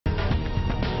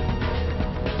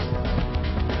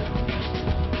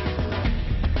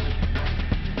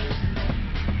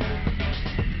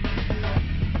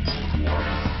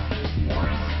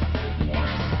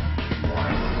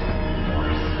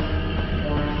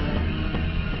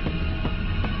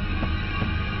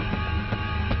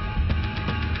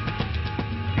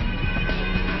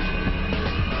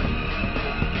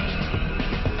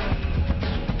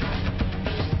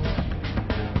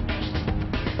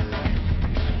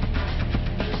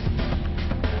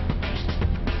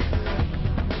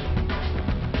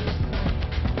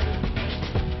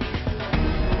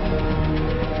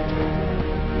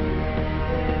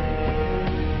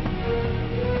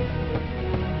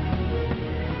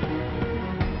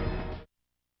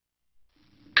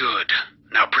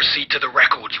proceed to the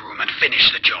records room and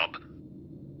finish the job.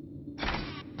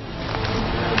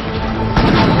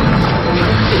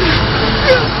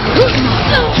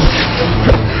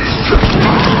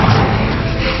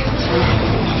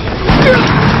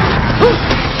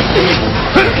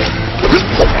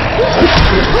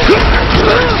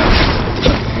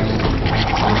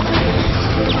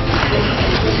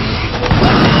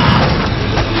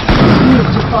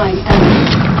 Need to find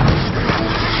evidence.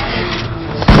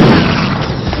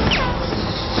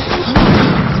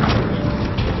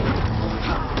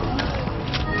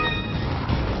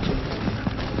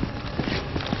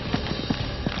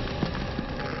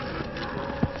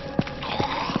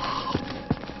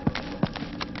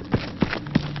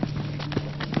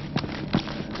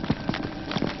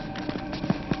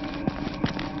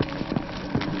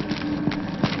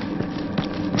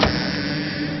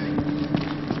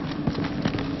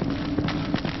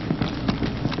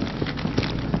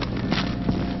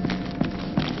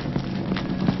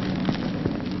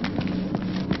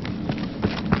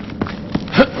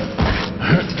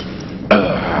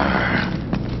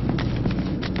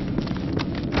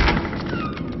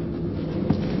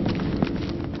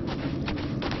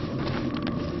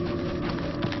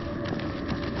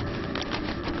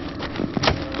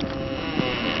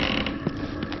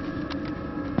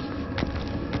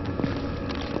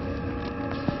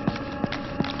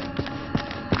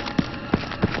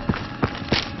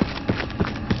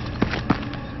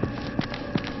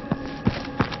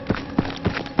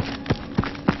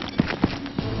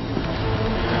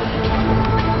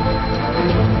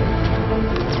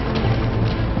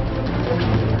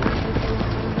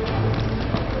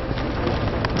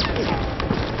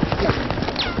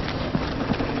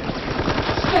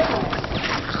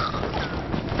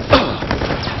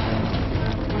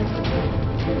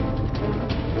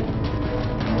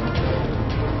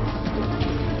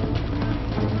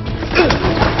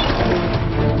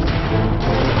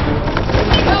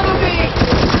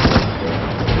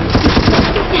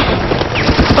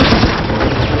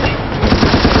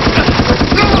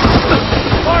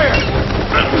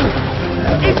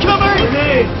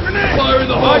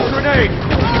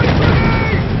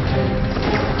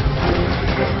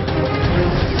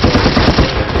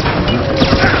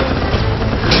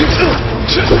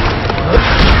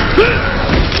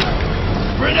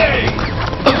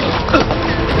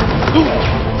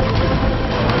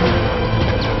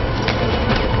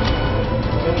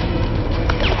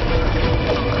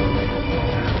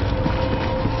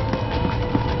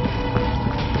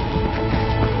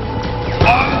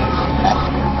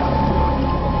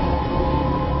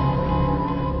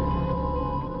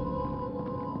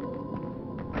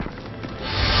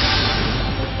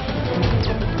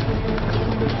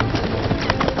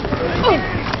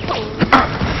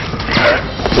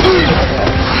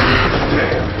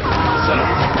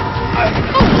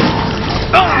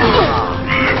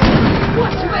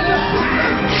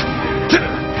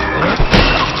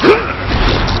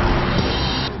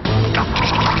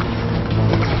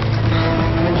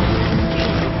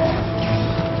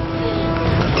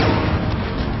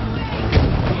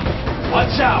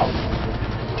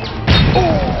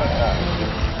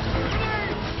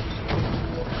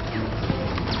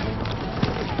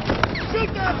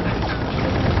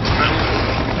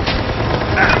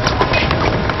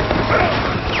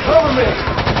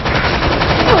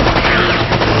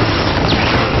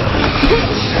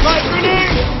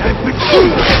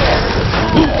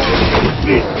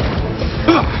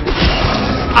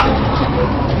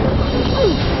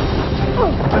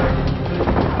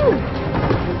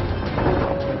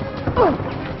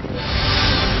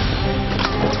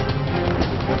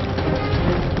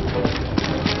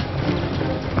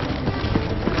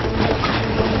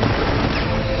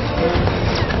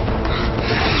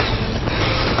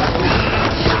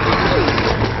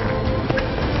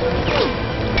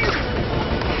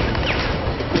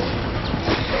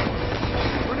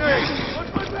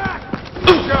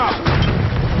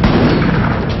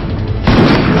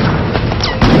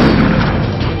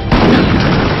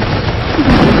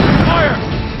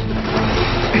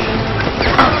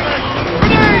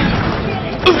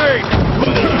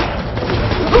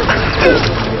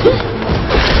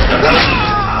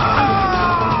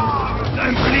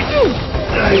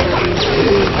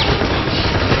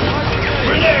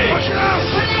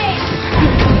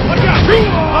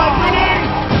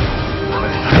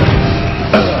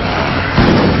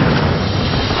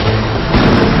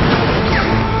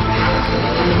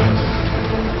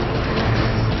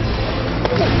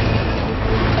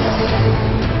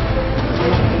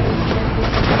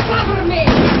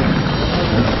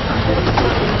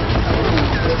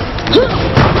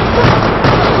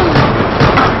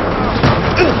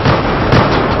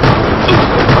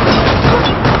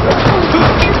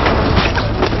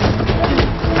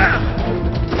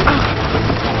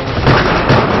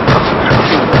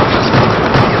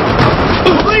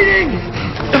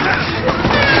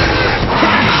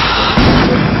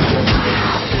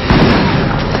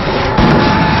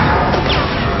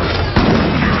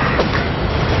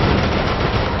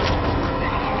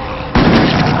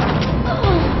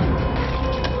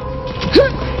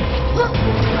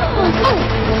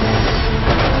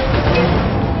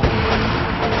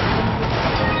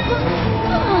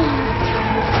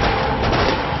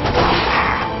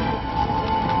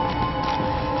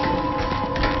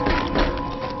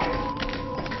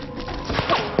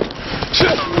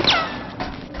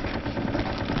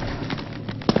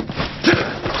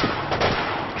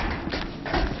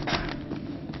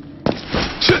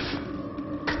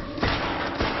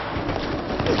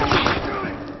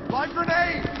 Live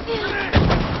grenade!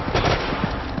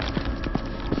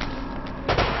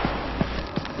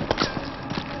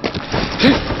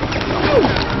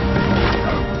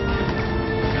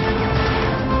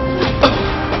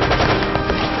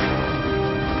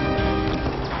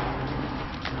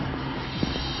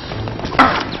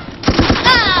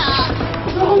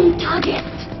 Wrong target.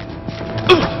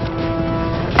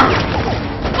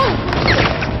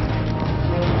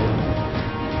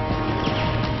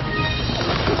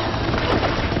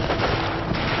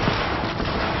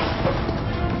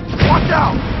 Watch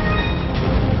out!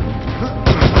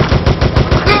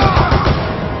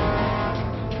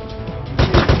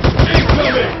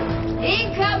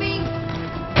 Incoming.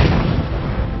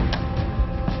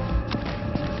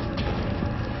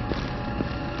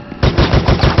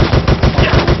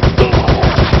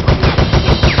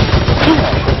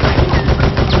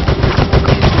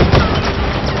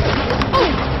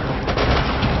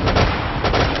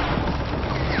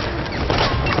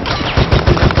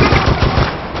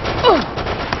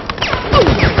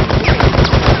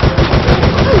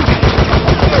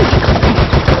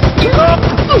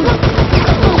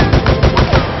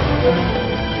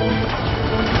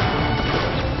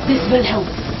 This will help.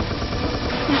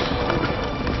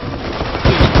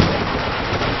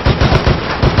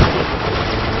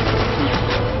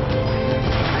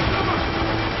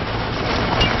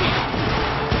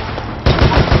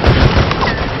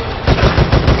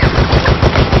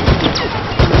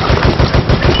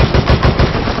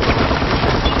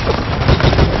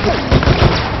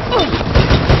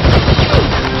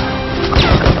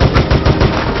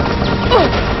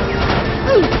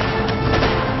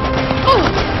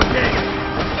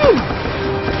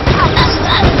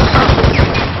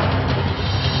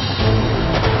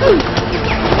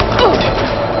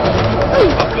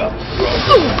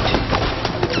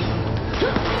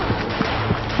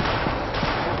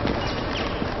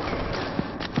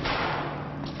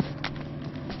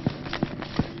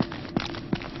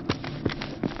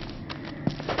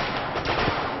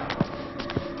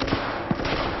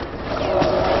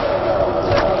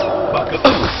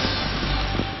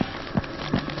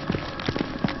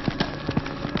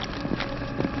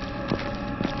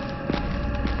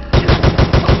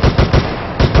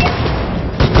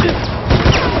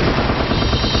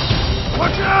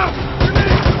 Watch out!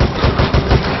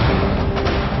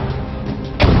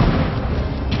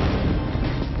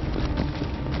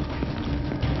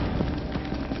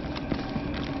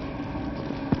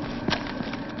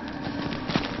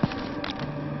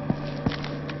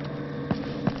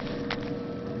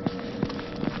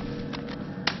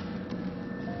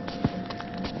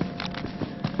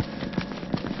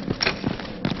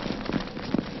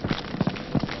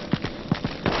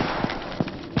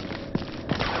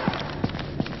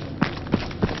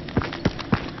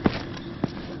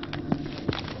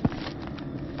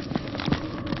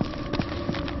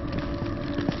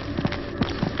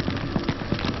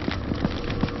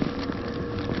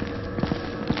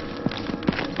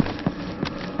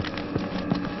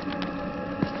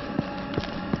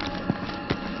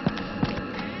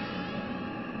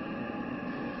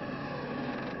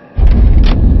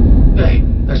 Hey,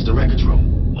 that's the records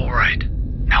room. All right.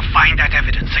 Now find that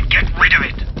evidence and get rid of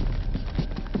it.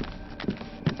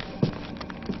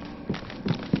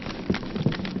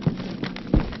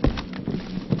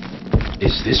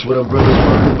 Is this what Umbrella's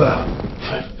worried about?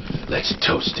 Let's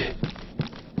toast it.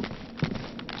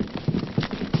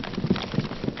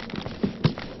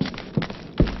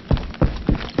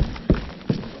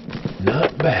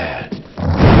 Not bad.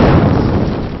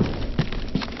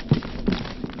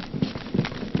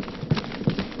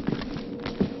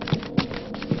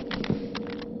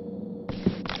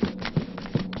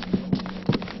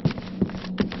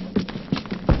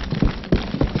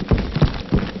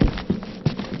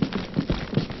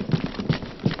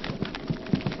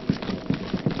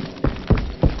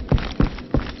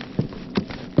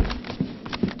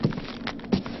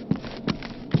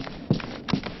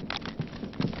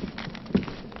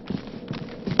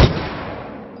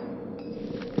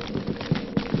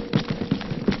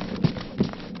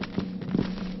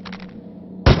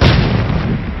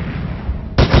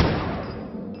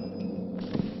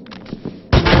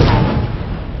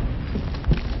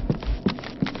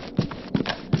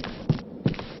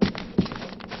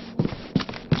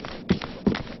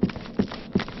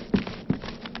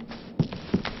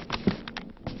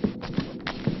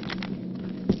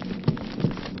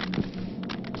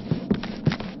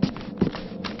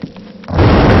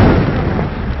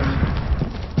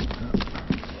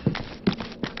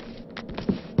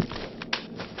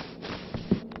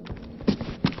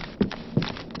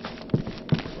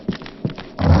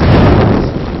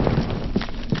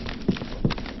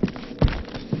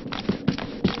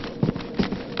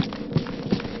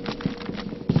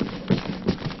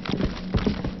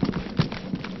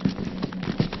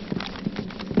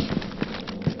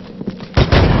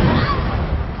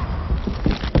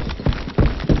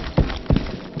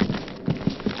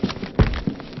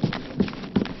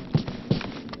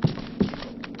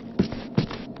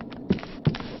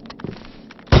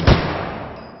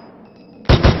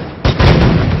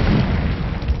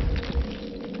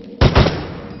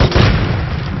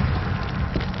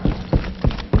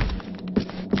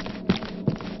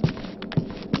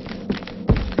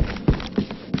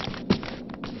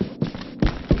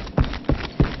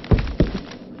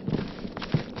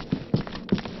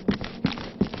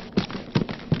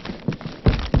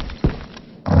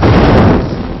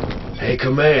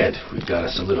 command. We got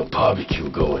us a little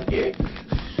barbecue going here.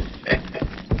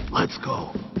 Let's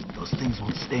go. Those things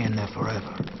won't stay in there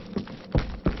forever.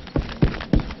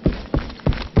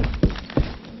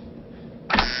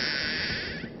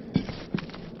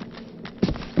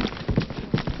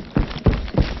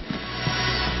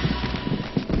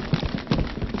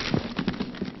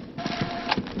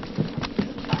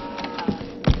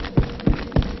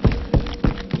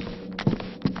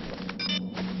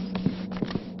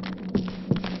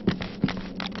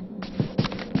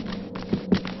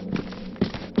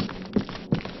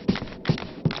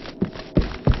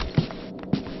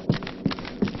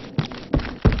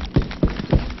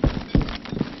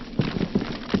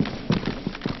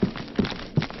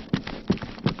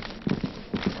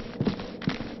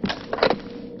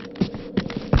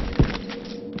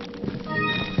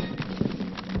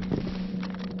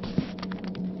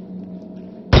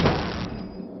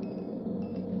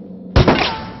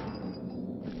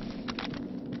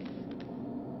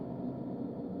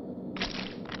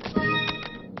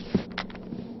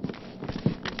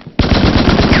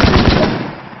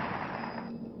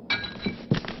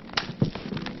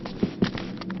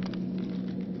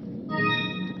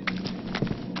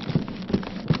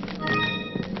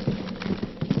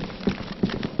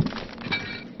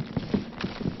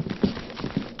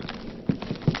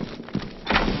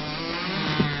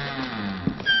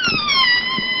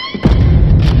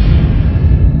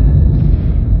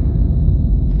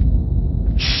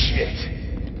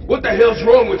 What the hell's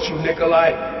wrong with you,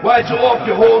 Nikolai? Why'd you off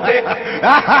your whole day?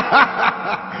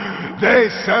 They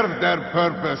serve their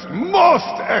purpose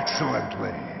most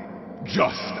excellently.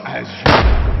 Just as you...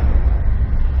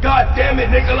 God damn it,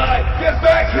 Nikolai! Get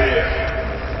back here!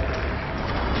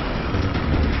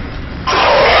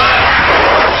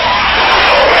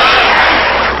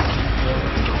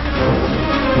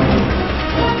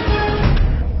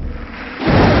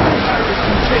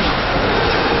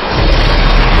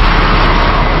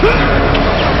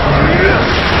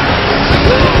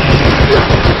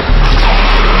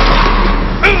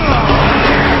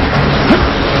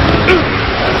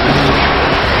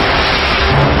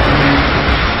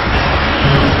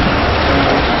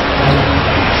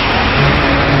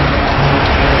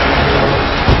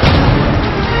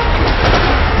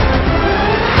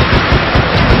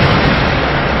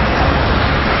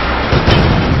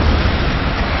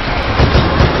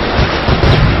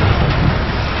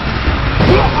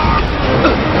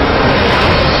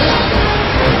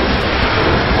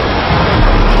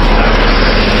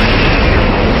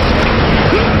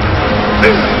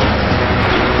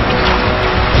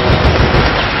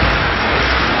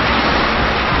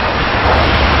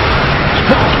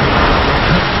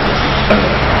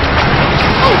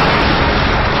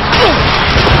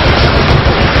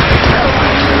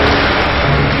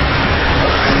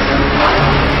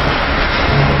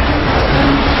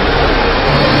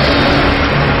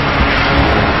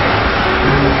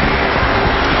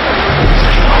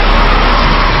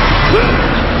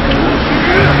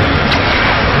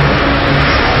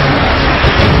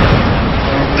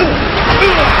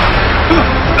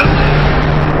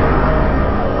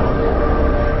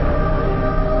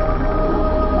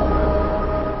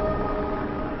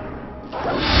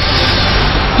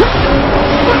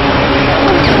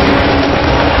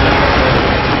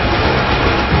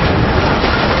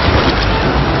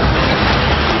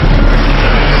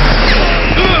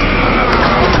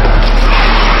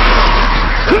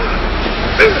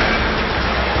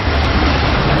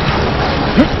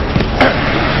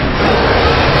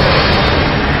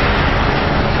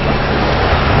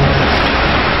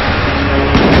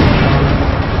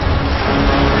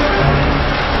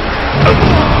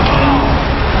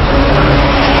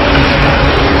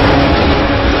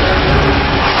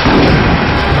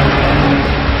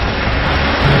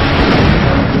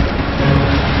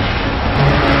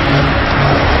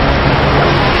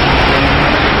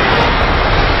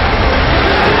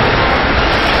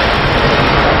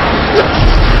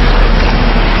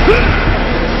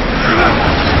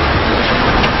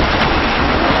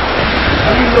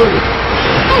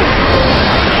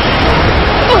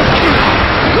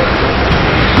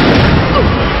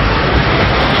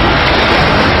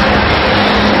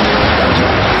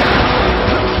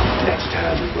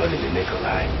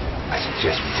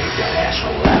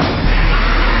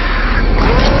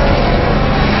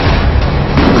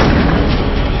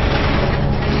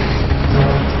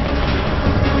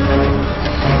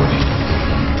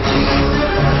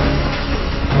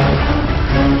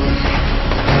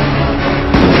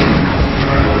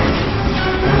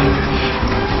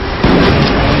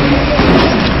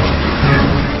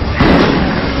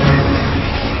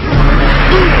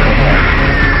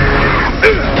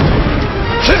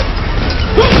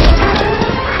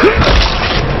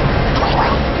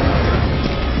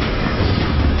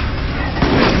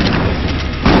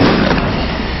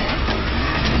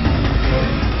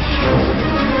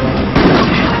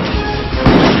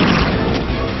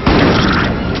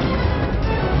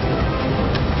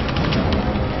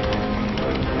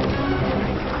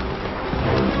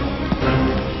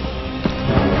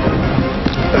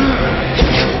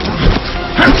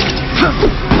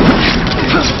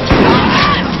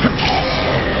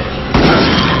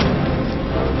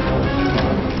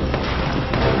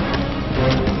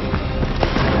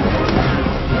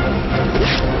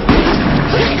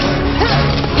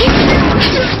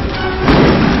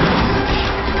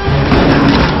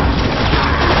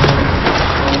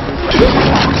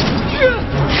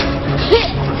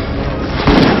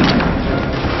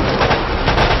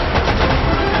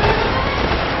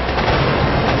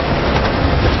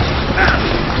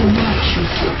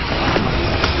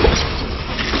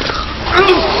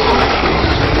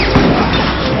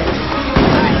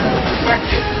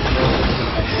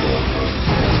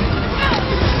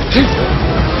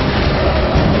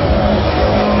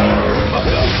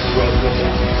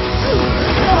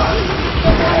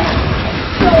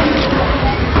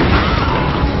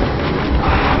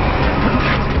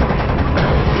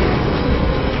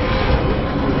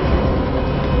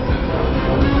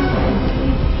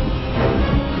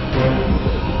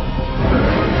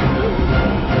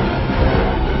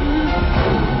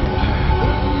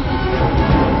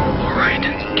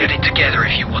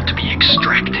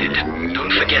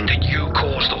 forget that you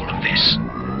caused all of this.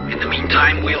 In the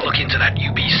meantime, we'll look into that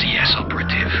UBCS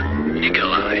operative,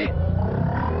 Nikolai.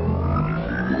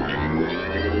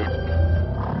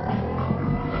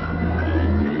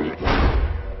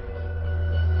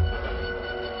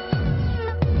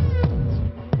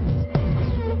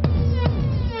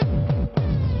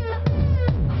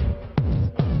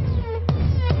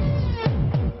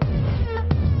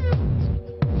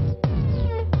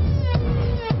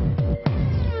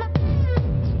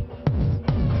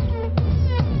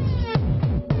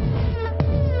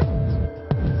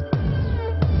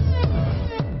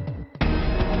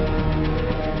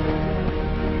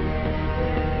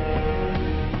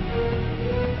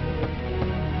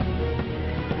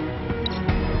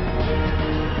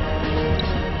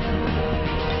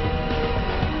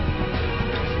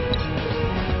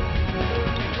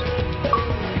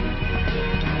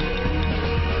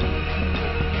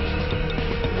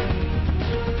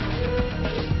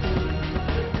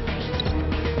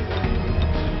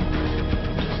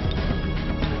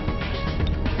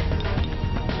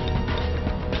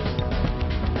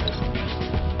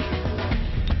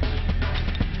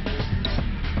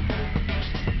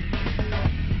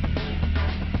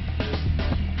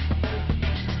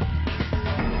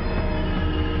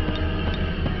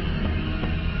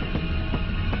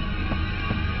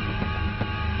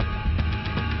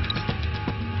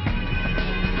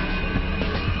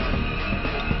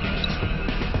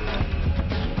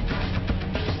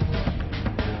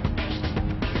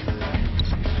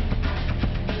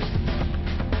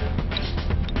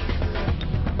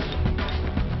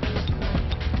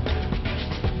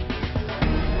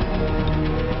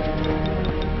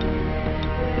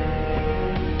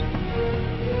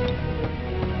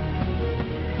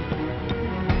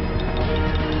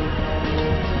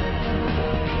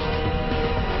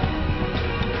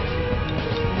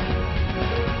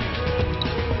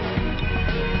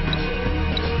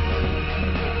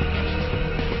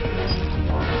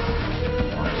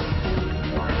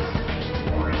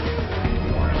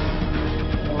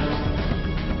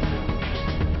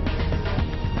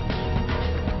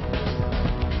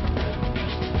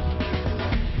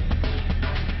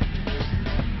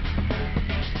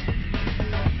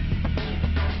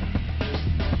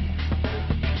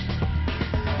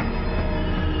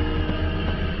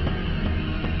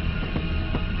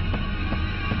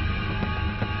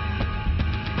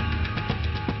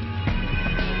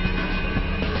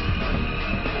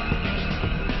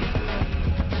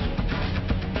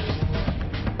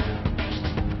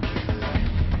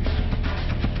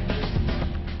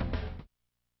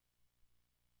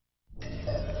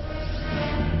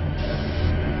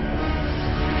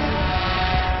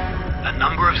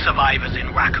 Survivors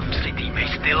in Raccoon City may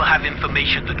still have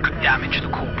information that could damage the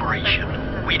corporation.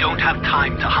 We don't have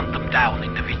time to hunt them down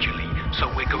individually, so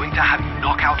we're going to have you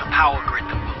knock out a power grid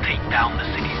that will take down the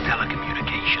city's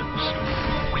telecommunications.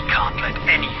 We can't let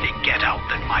anything get out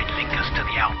that might link us to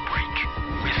the outbreak.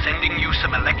 We're sending you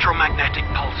some electromagnetic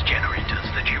pulse generators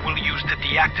that you will use to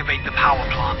deactivate the power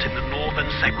plant in the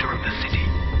northern sector of the city.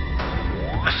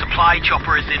 A supply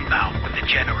chopper is inbound with the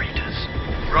generators.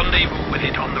 Rendezvous with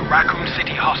it on the Raccoon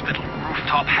City Hospital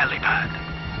rooftop helipad.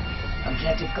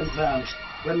 Objective confirmed.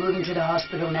 We're moving to the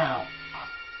hospital now.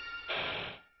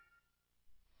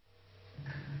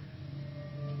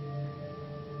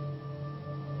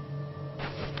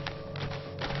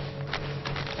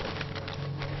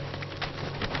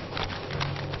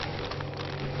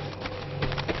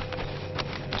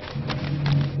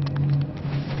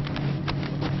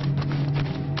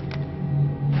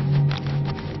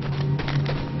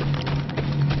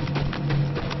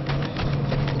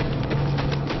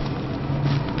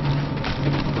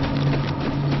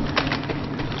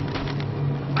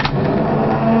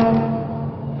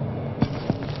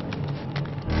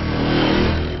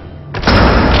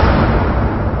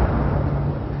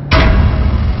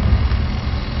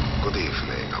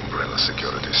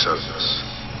 Service.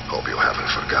 Hope you haven't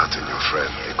forgotten your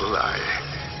friend Nikolai.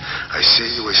 I see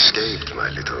you escaped, my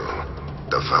little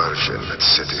diversion at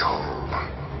City Hall.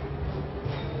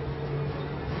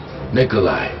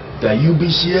 Nikolai, that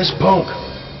UBCS punk.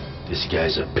 This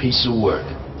guy's a piece of work.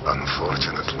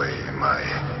 Unfortunately, my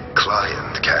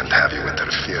client can't have you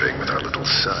interfering with our little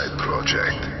side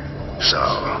project. So,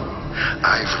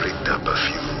 I've rigged up a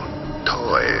few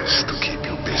toys to keep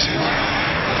you busy.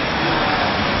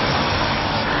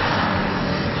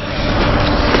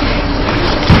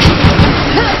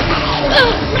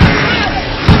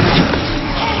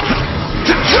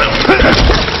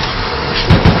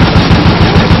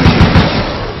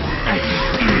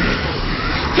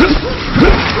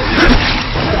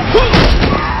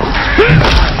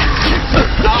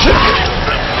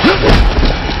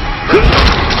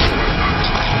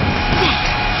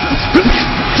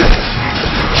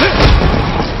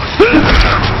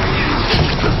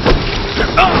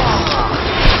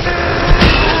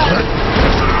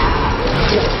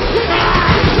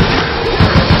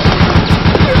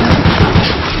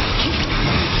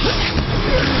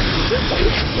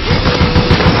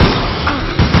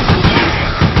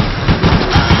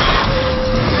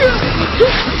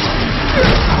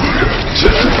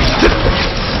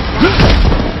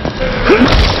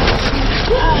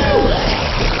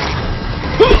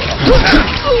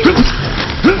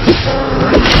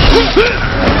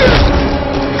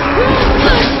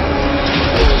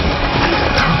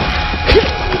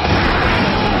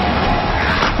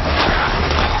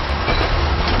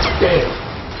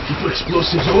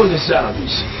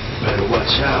 zombies. Better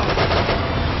watch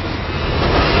out.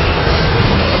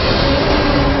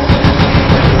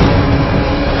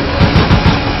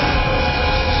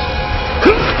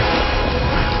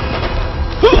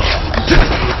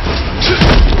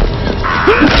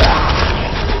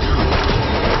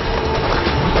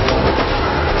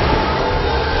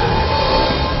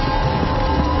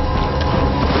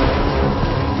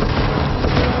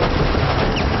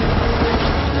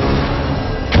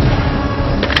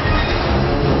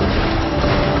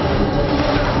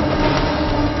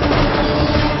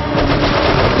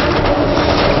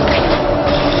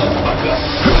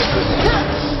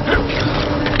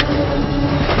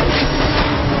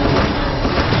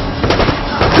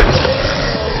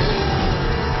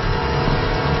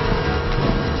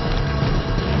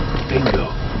 Bingo.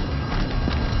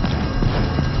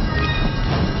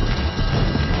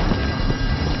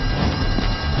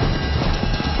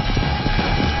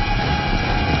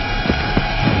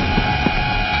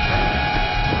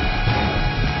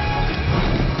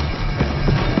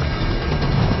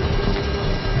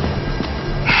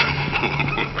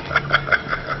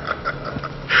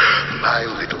 My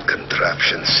little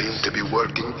contraption seemed to be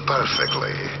working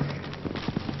perfectly.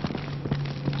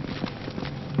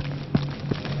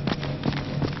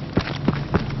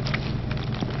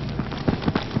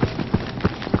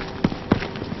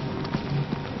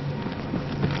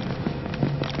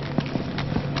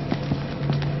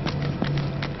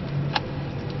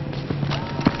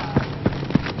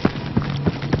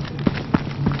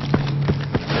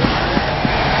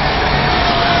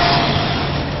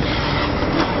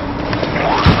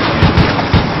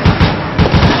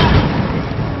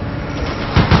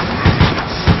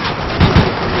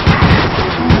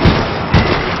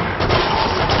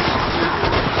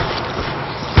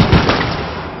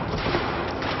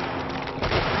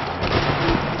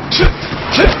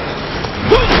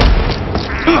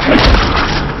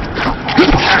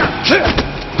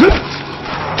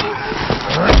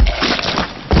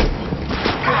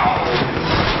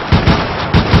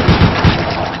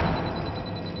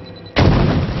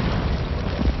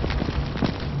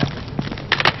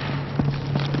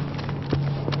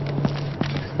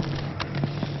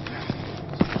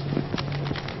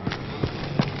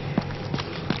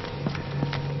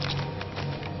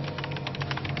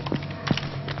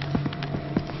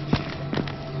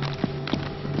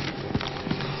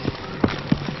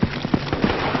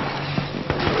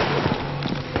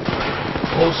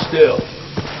 Hold still.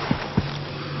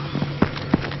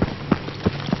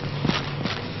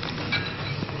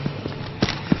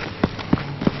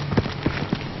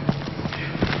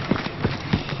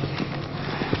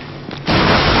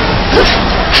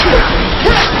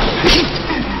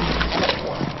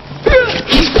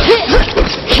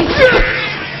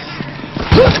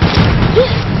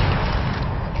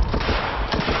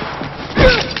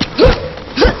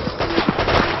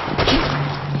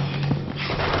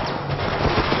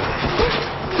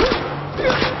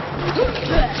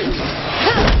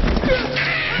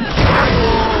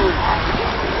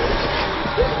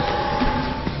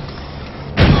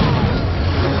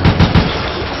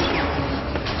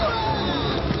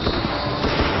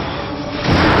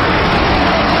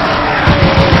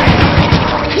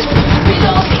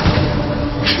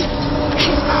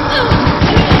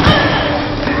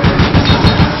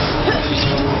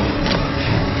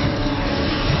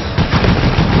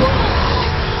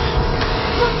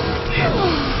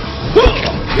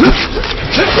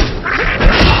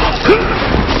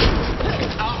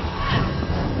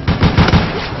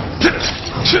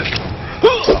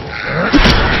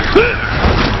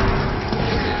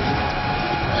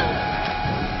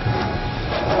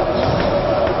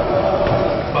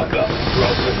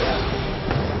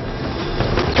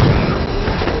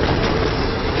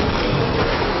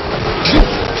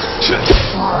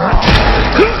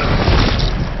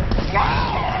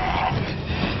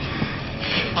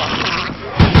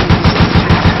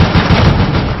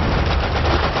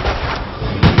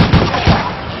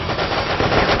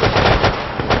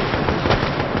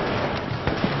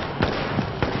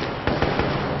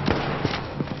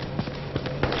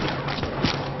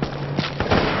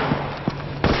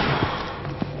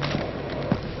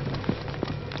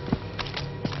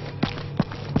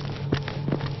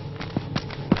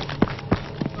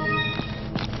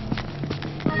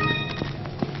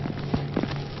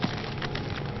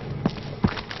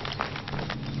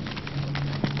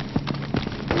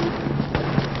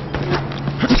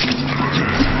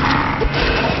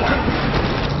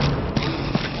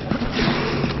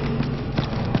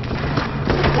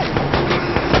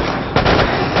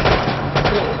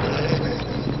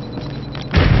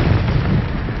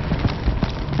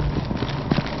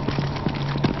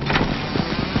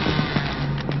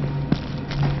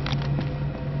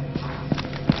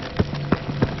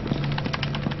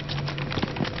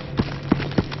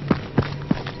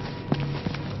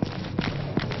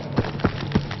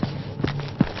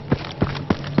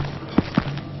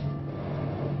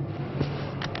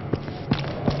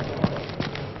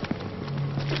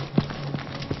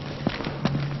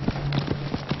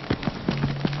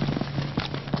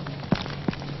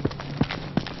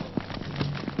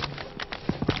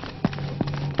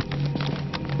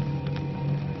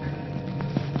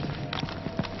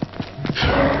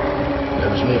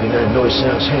 that noise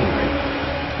sounds hangry.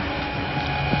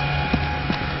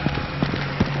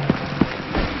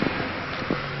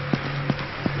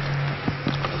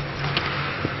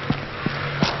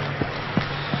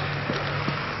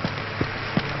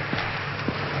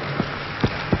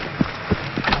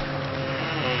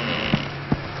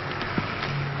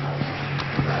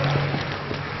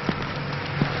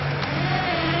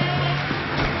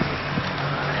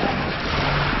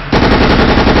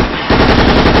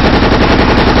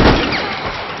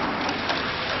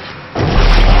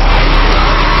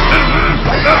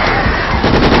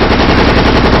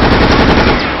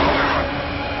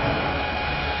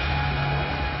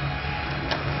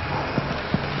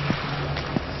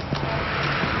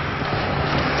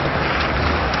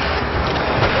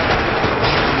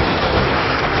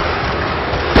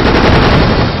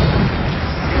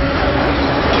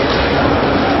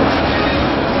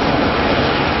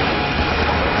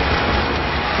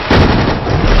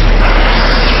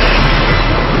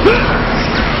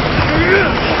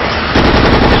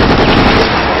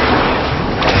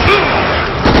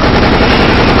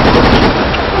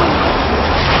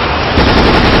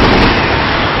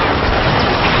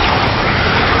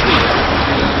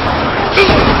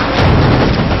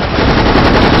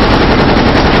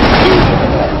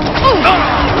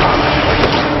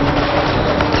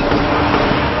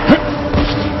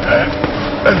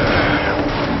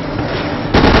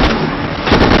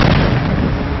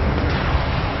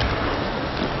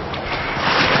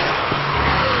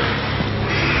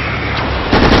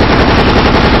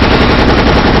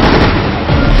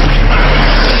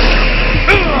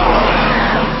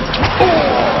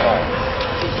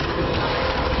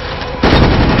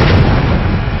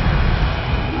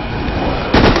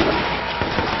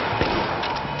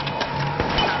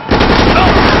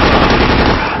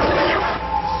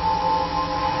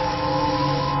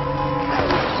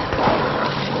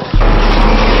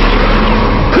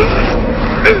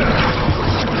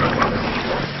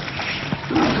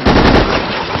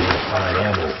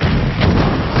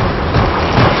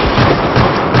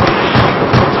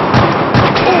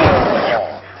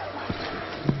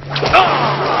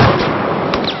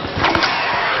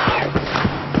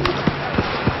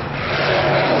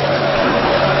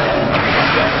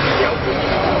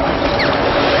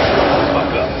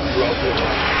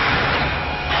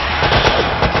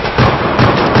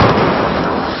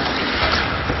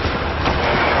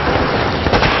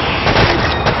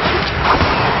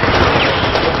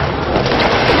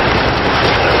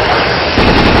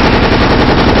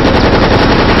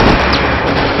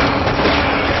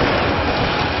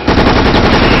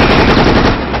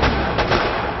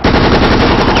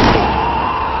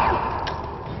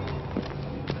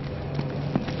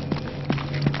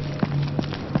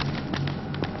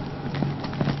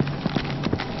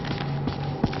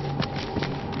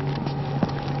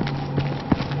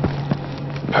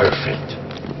 Perfect.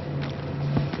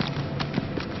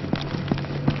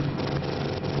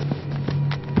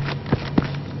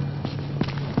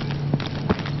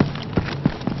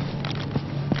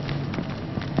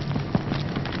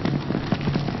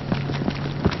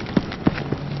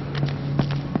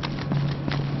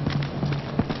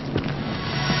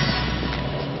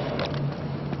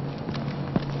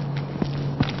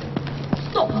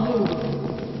 Stop moving.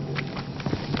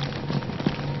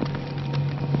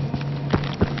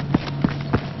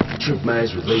 Trip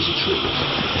mines with laser triggers.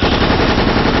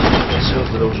 Watch out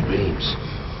for those beams.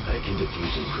 I can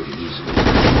defuse them pretty easily.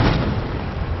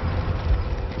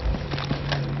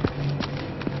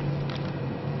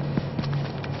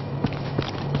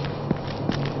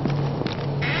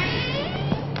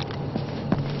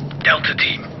 Delta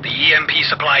team, the EMP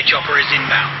supply chopper is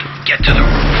inbound. Get to the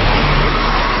roof.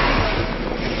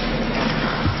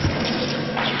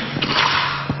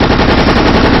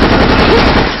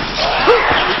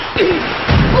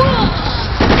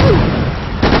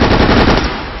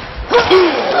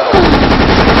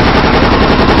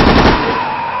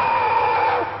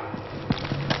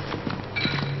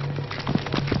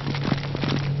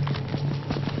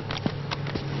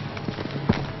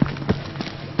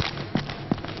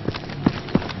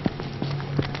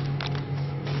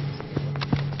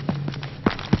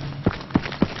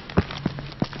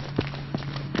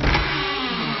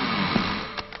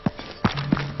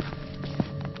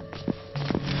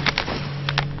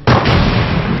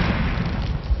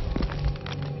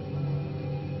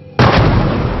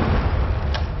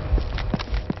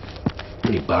 How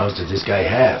many bombs did this guy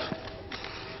have?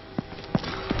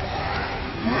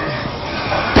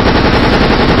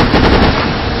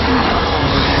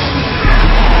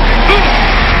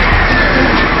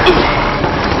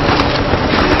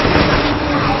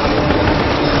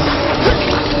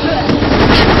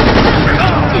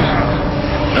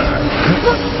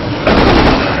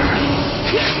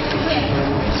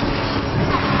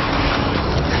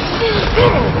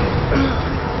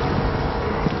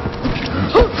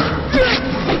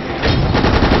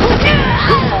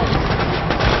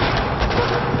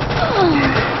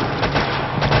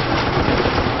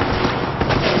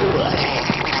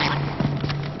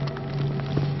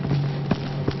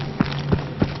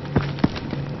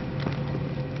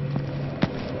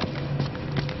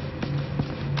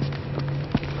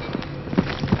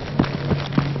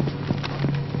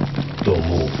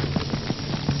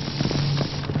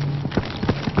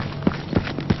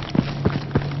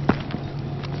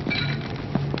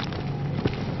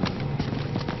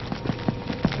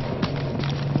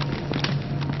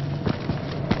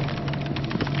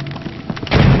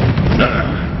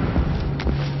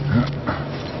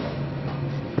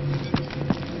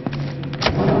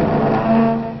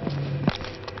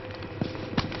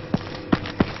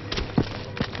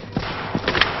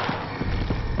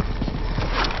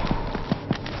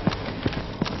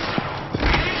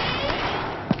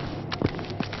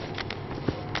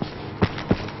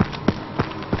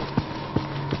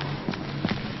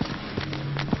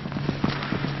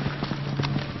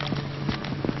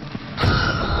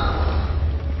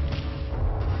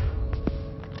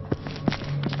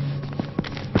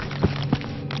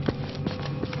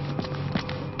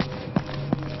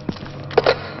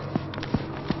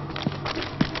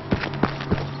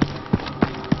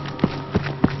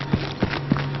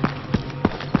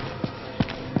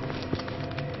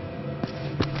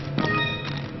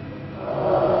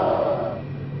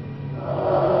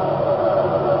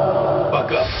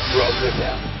 clear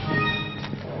now.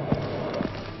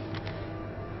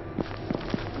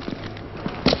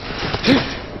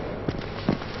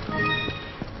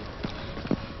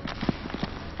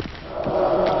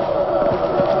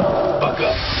 Buck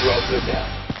up. We're all good now.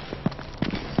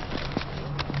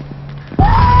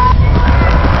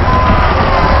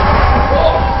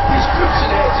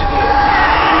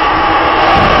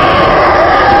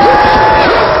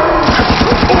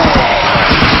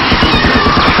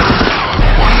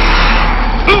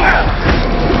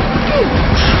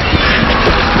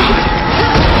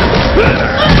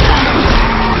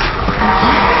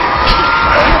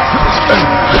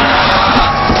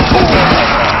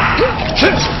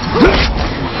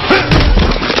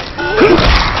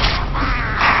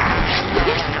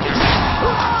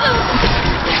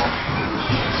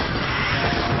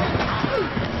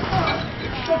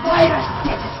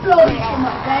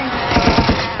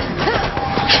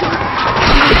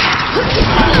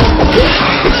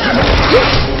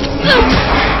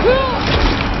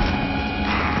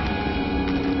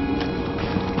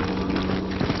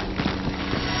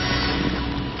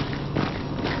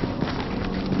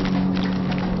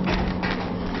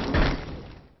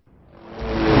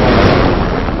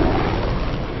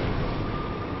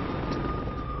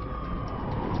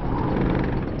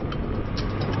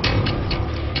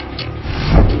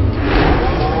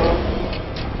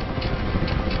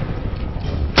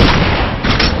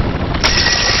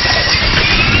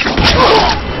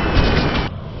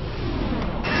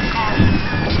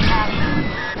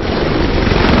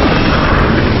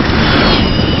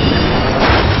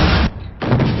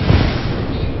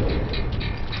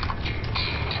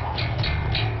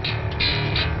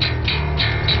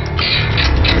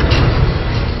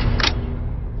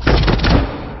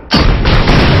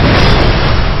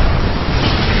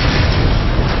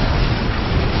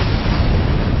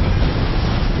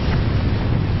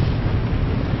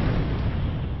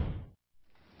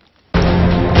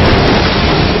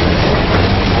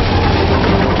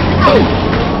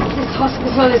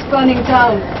 Is burning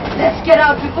down. Let's get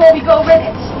out before we go with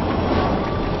it.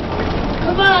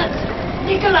 Come on!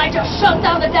 Nikolai just shut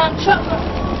down the damn chopper.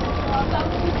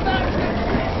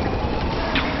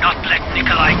 Do not let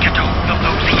Nikolai get a hold of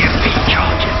those EMP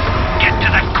charges. Get to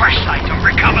that crash site and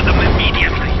recover them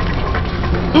immediately.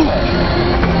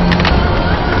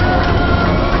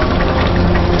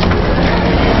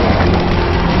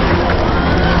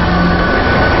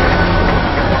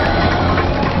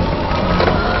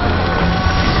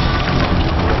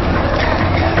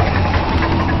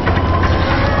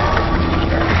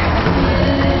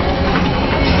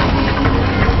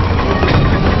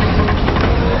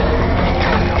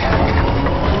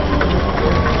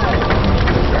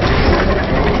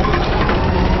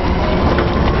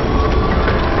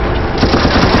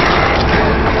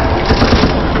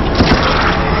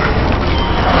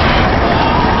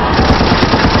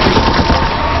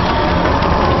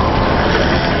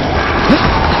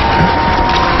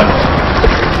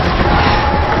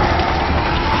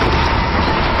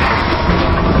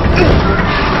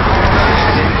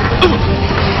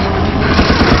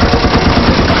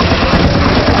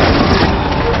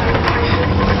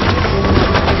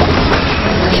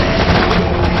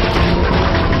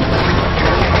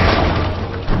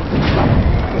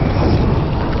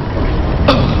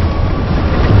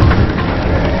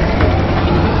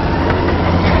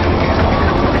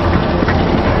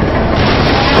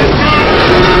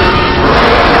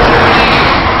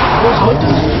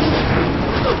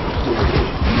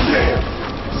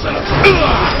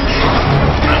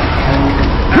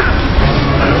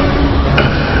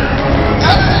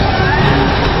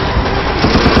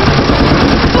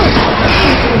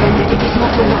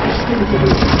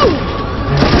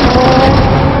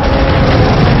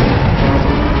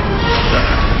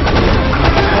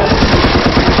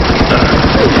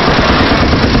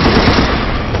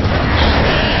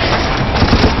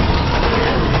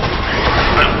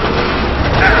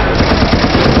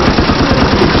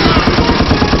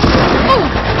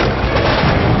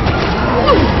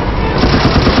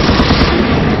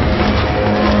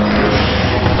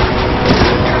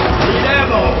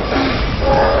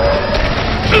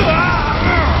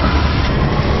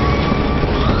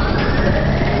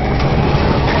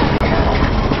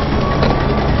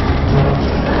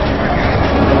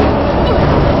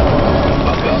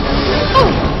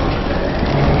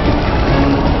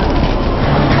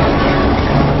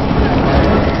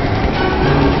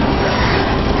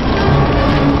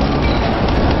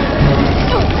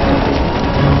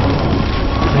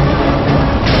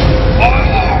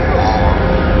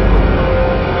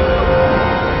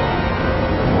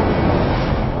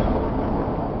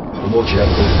 More jet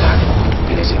back.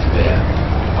 This ain't fair.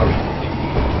 Hurry.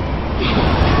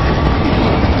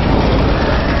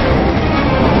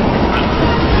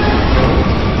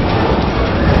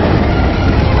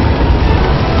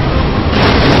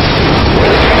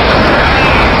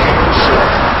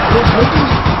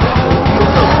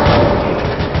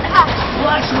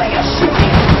 Watch where you're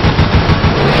shooting.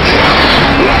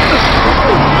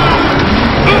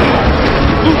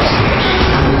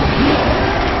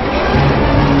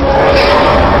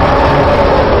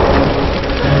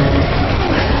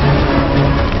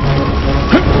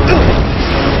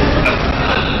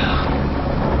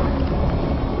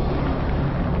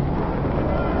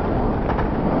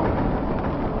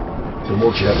 Don't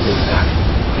want you to have a look back.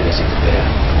 This ain't fair.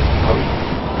 Hurry.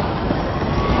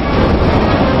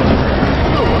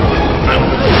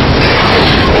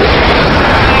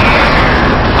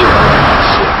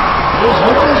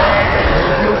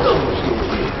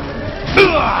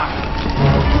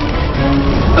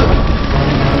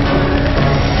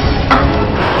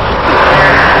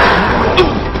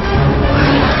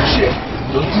 Shit,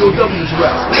 those POWs are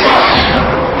out.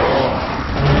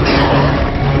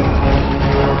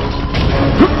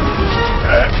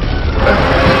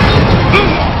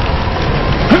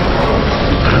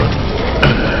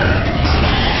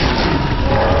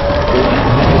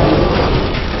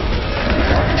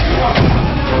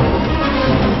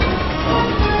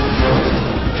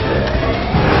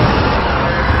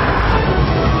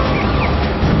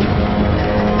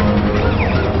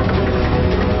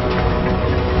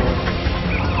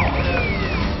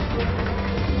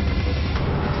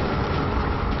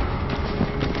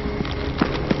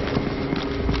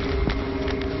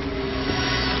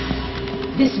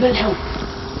 This will help.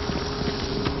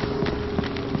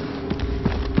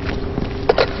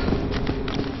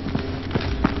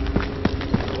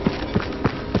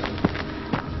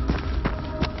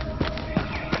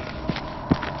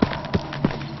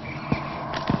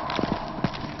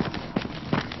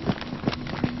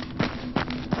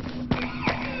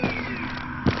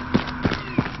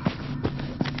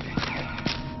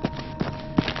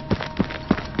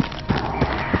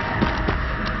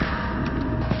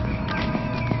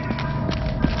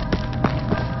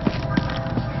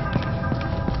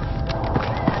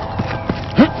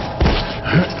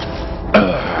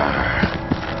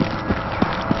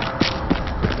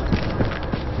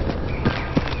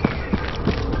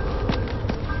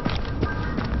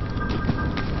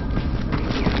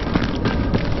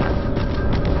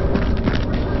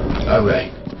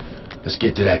 Alright, let's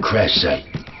get to that crash site.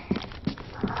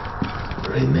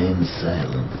 Remain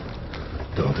silent.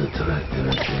 Don't attract their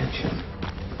attention.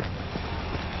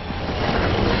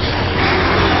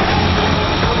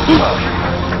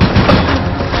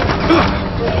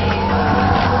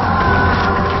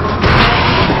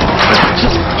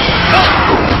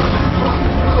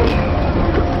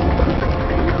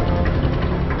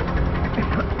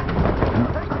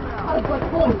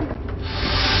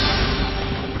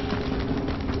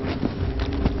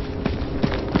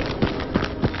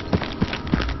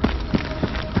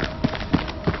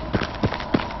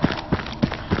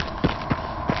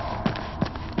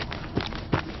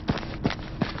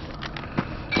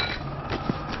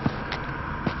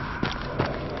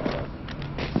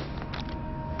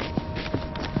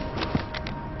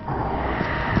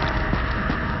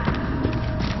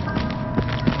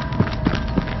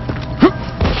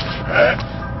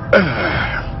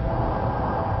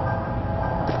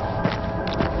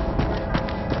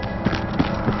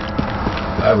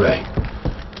 Alright,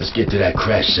 let's get to that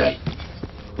crash site.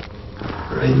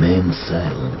 Remain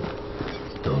silent.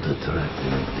 Don't attract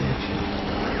their attention.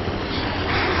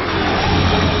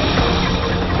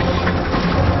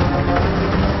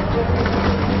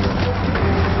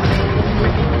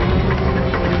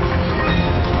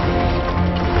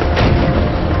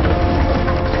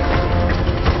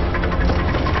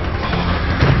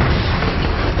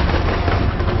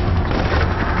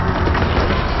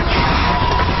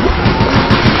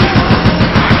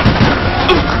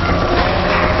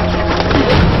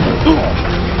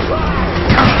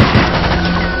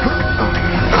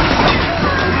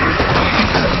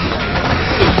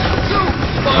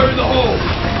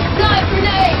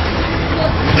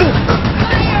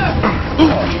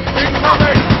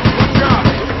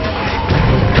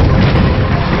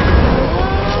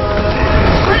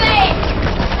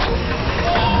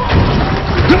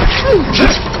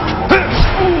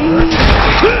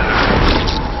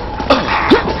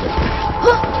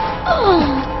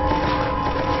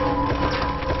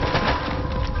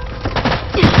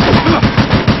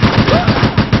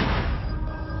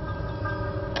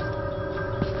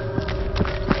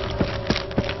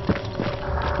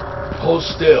 Hold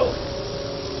still.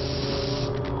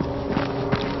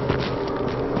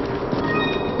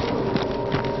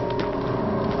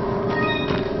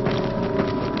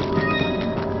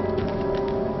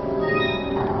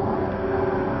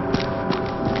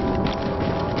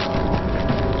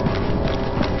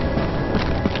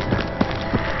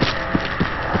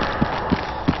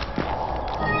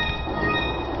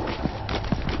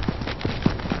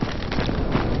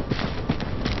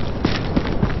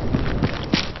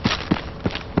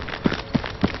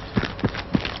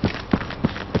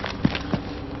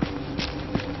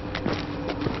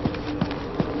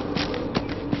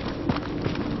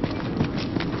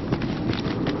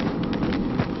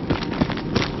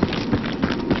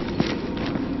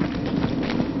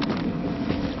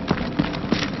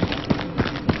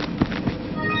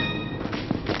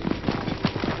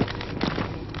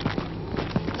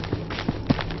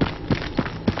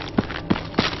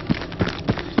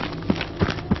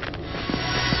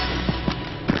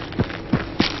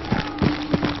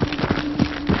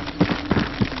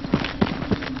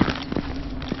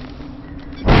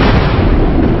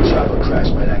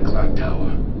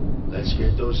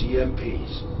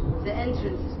 EMPs. The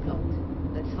entrance is blocked.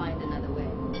 Let's find another way.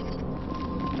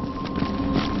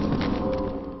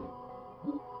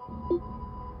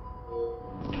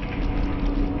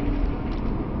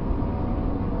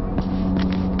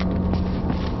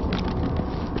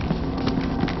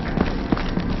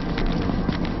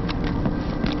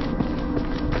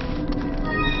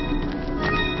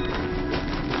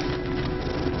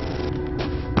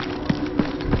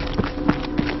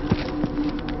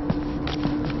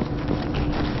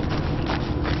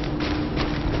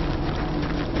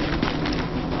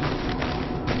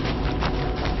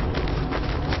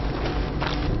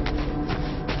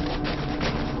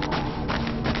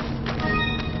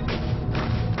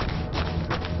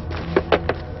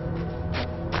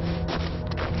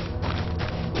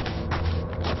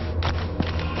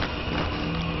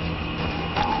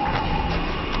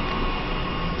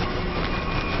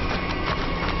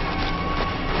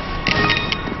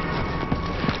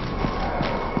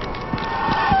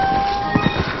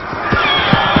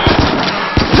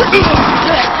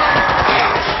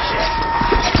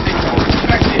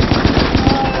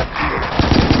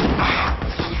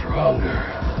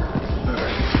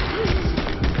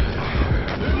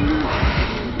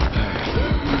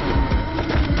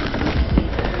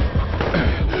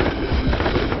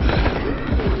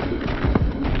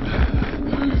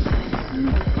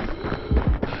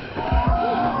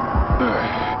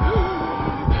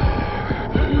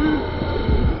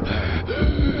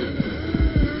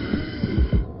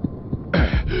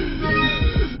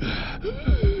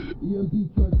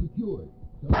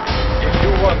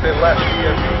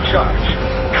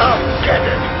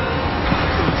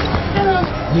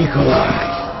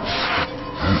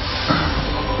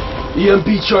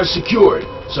 EMP charge secured.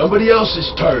 Somebody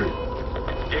else's turn.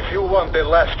 If you want the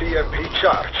last EMP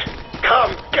charge,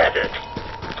 come get it!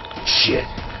 Shit.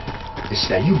 It's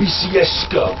that UBCS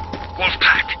scum.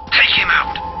 Wolfpack, take him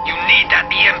out. You need that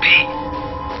EMP.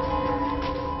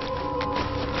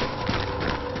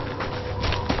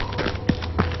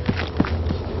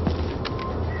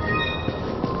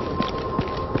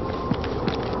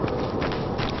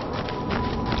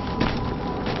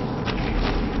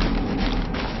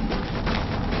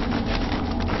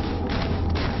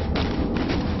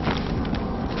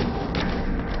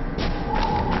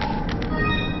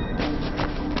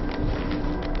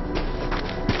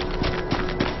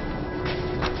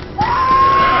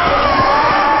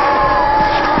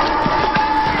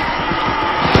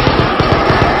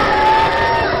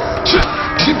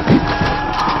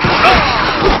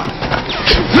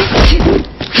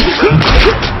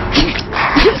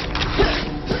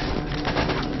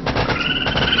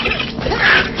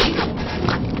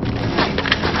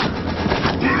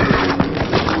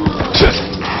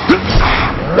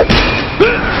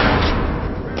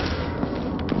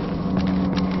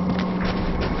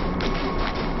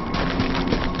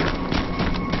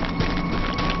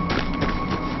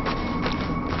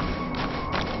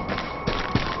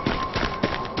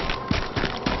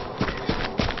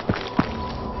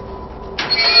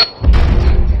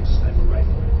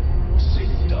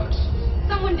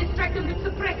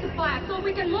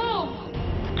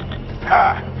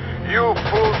 You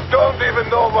fools don't even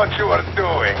know what you are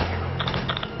doing.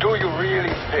 Do you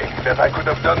really think that I could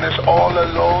have done this all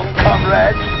alone,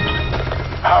 comrades?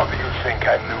 How do you think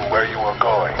I knew where you were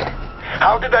going?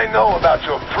 How did I know about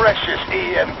your precious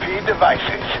EMP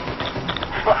devices?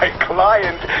 My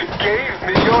client gave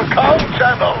me your comm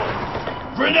channel.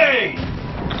 Grenade!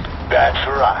 That's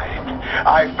right.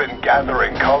 I've been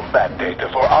gathering combat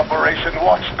data for Operation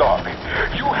Watchdog.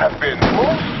 You have been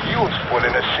most useful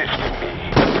in assisting me.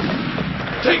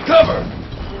 Take cover!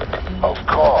 Of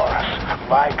course.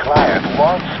 My client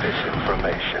wants this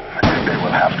information. They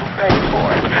will have to pay for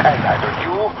it, and neither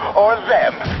you or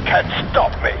them can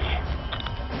stop me.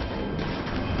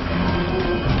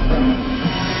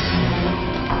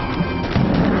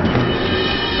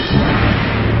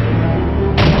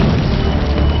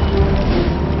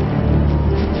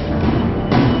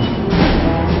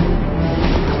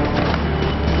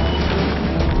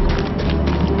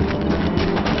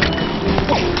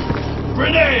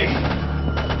 Grenade!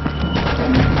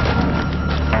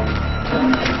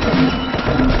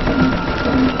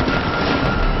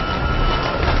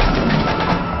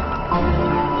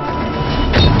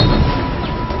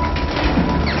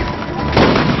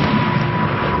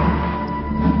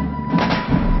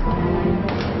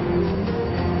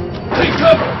 Take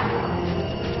cover!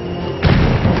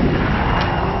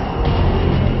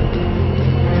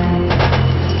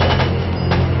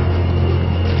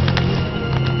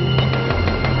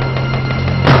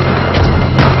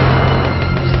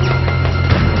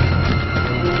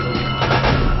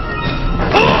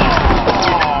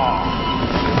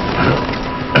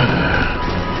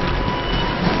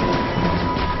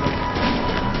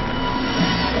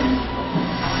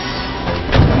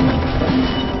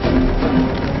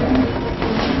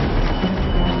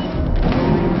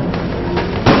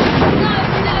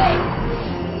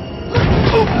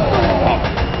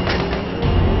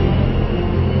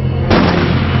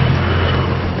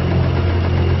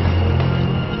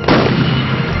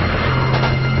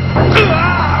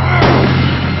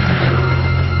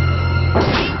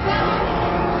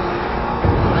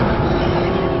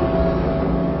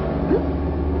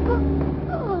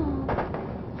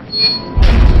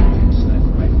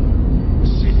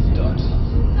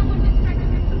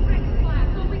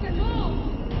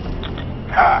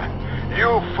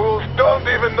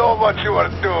 what you are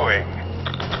doing.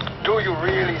 Do you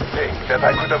really think that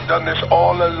I could have done this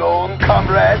all alone,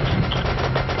 comrades?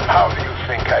 How do you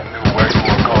think I knew where you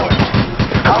were going?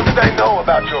 How did I know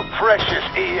about your precious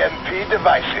EMP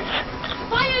devices?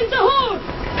 Fire in the hole!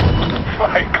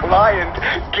 My client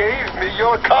gave me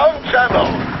your comm channel.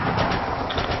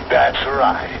 That's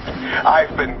right.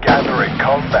 I've been gathering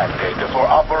combat data for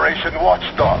Operation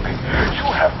Watchdog. You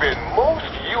have been most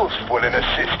useful in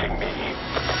assisting me.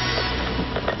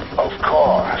 Of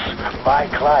course, my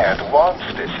client wants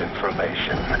this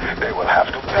information. They will have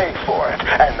to pay for it,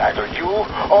 and neither you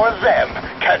or them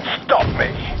can stop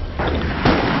me.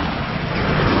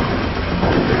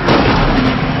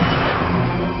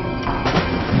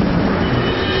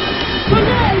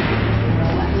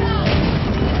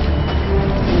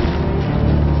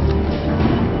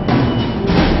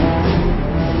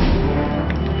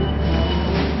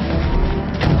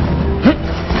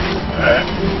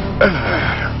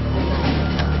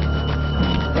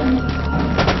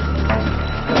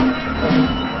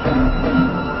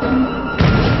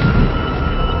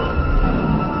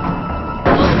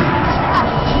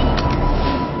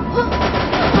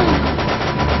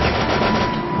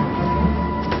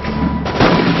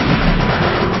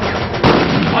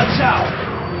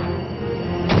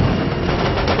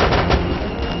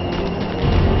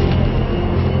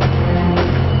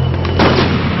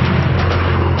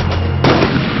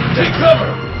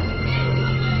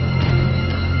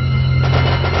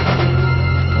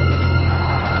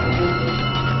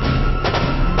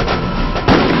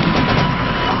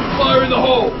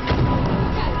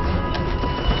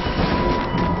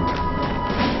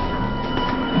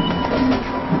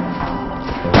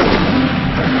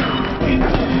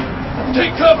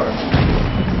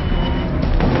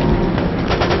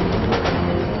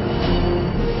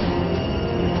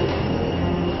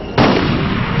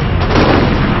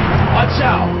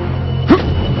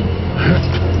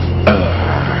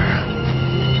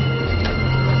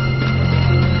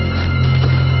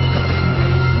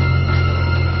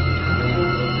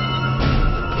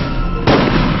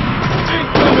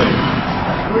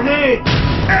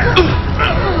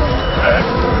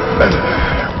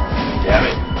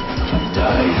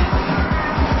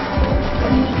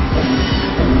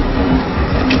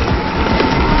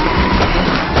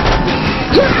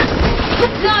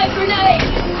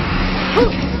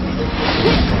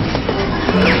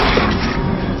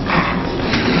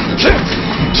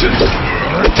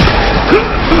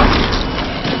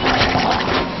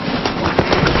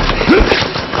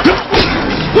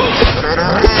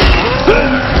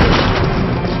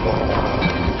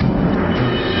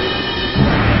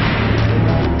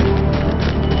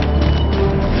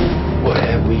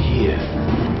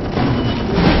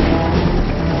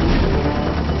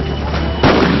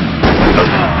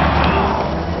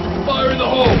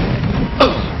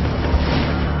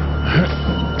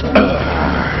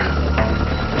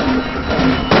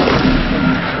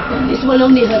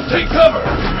 Only her. Take cover!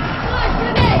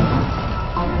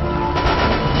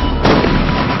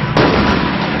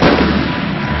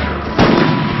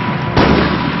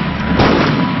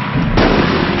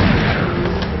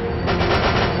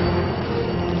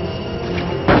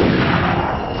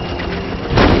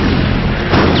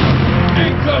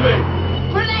 Incoming!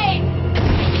 Grenade!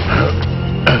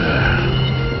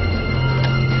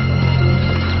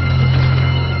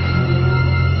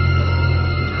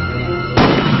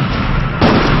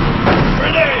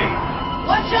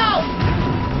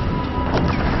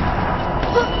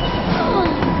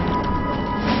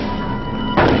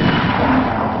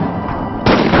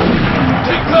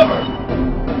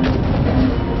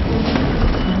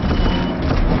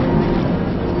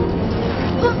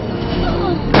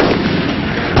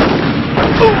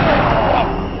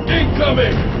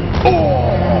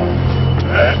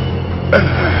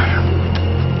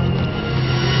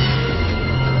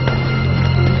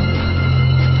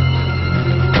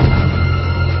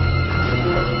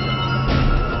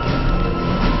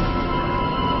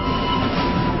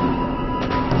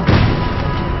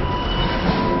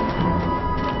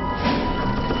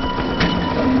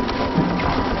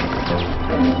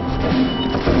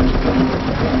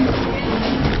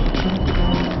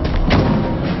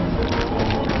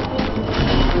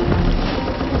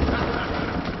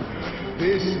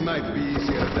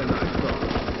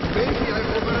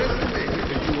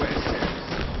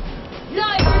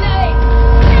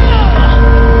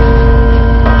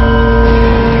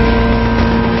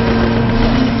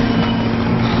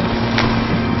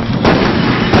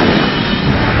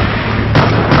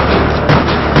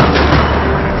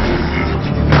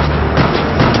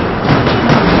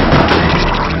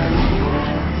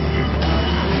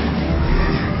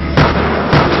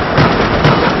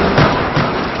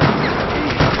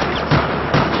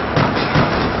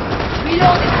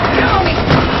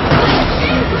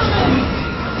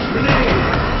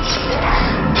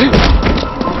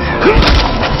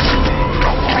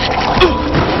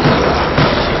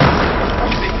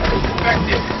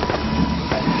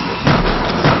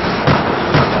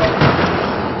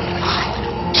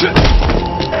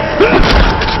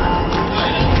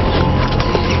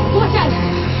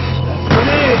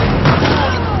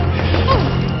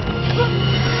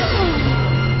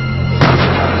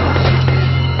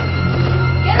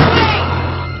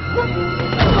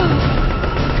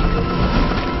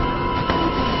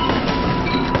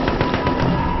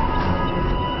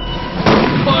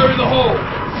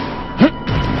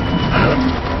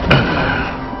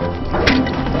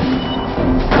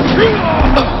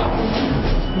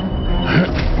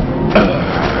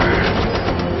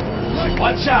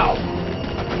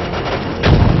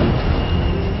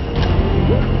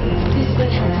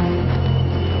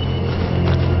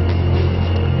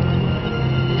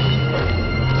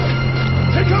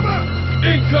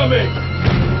 Incoming!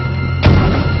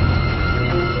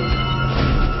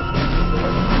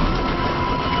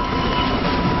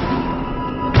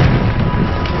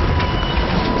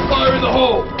 Fire in the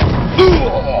hole!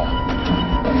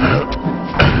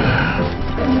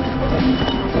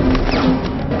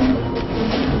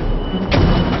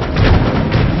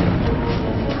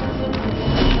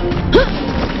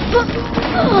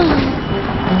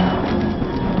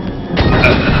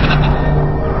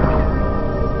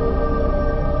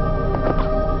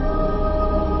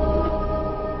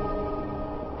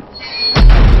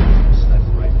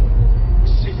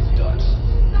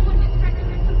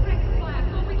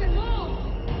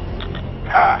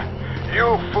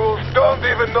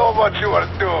 What you are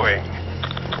doing.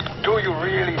 Do you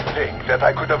really think that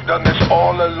I could have done this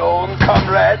all alone,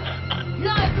 comrades?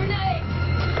 Live grenade!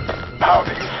 How do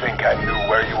you think I knew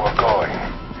where you were going?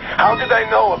 How did I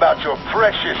know about your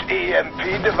precious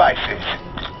EMP devices?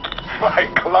 My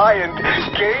client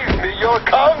gave me your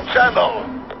comm channel.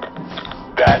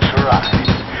 That's right.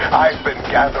 I've been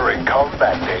gathering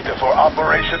combat data for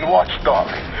Operation Watchdog.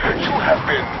 You have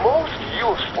been most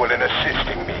useful in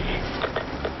assisting me.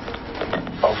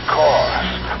 Of course,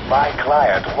 my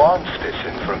client wants this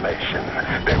information.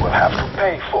 They will have to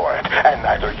pay for it, and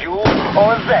neither you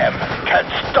or them can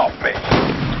stop me.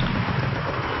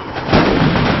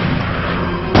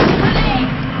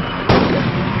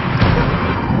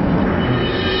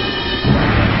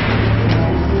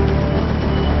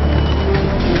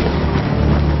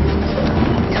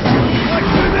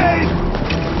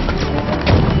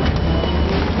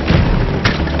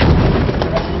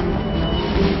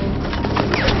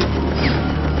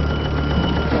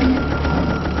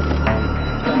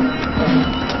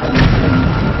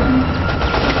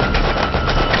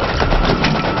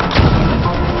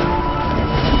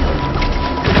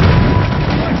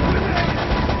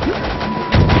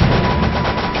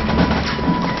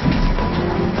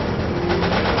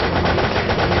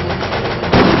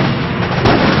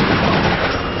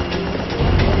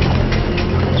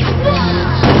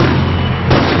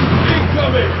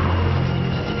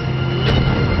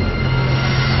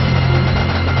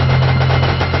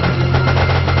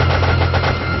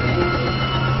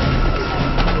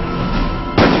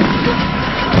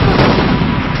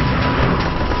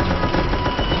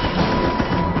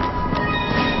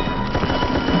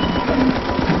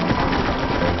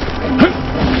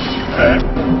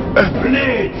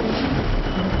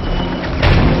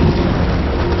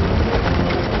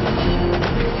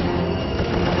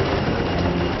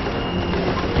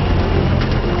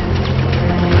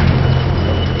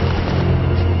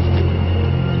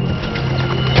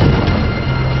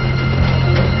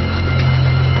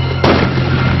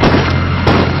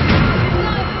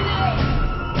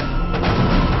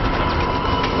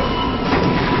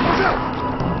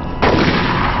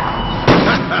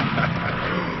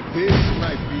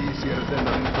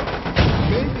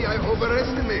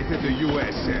 Overestimated the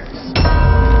USS.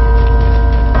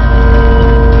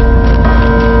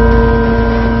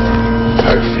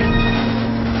 Perfect.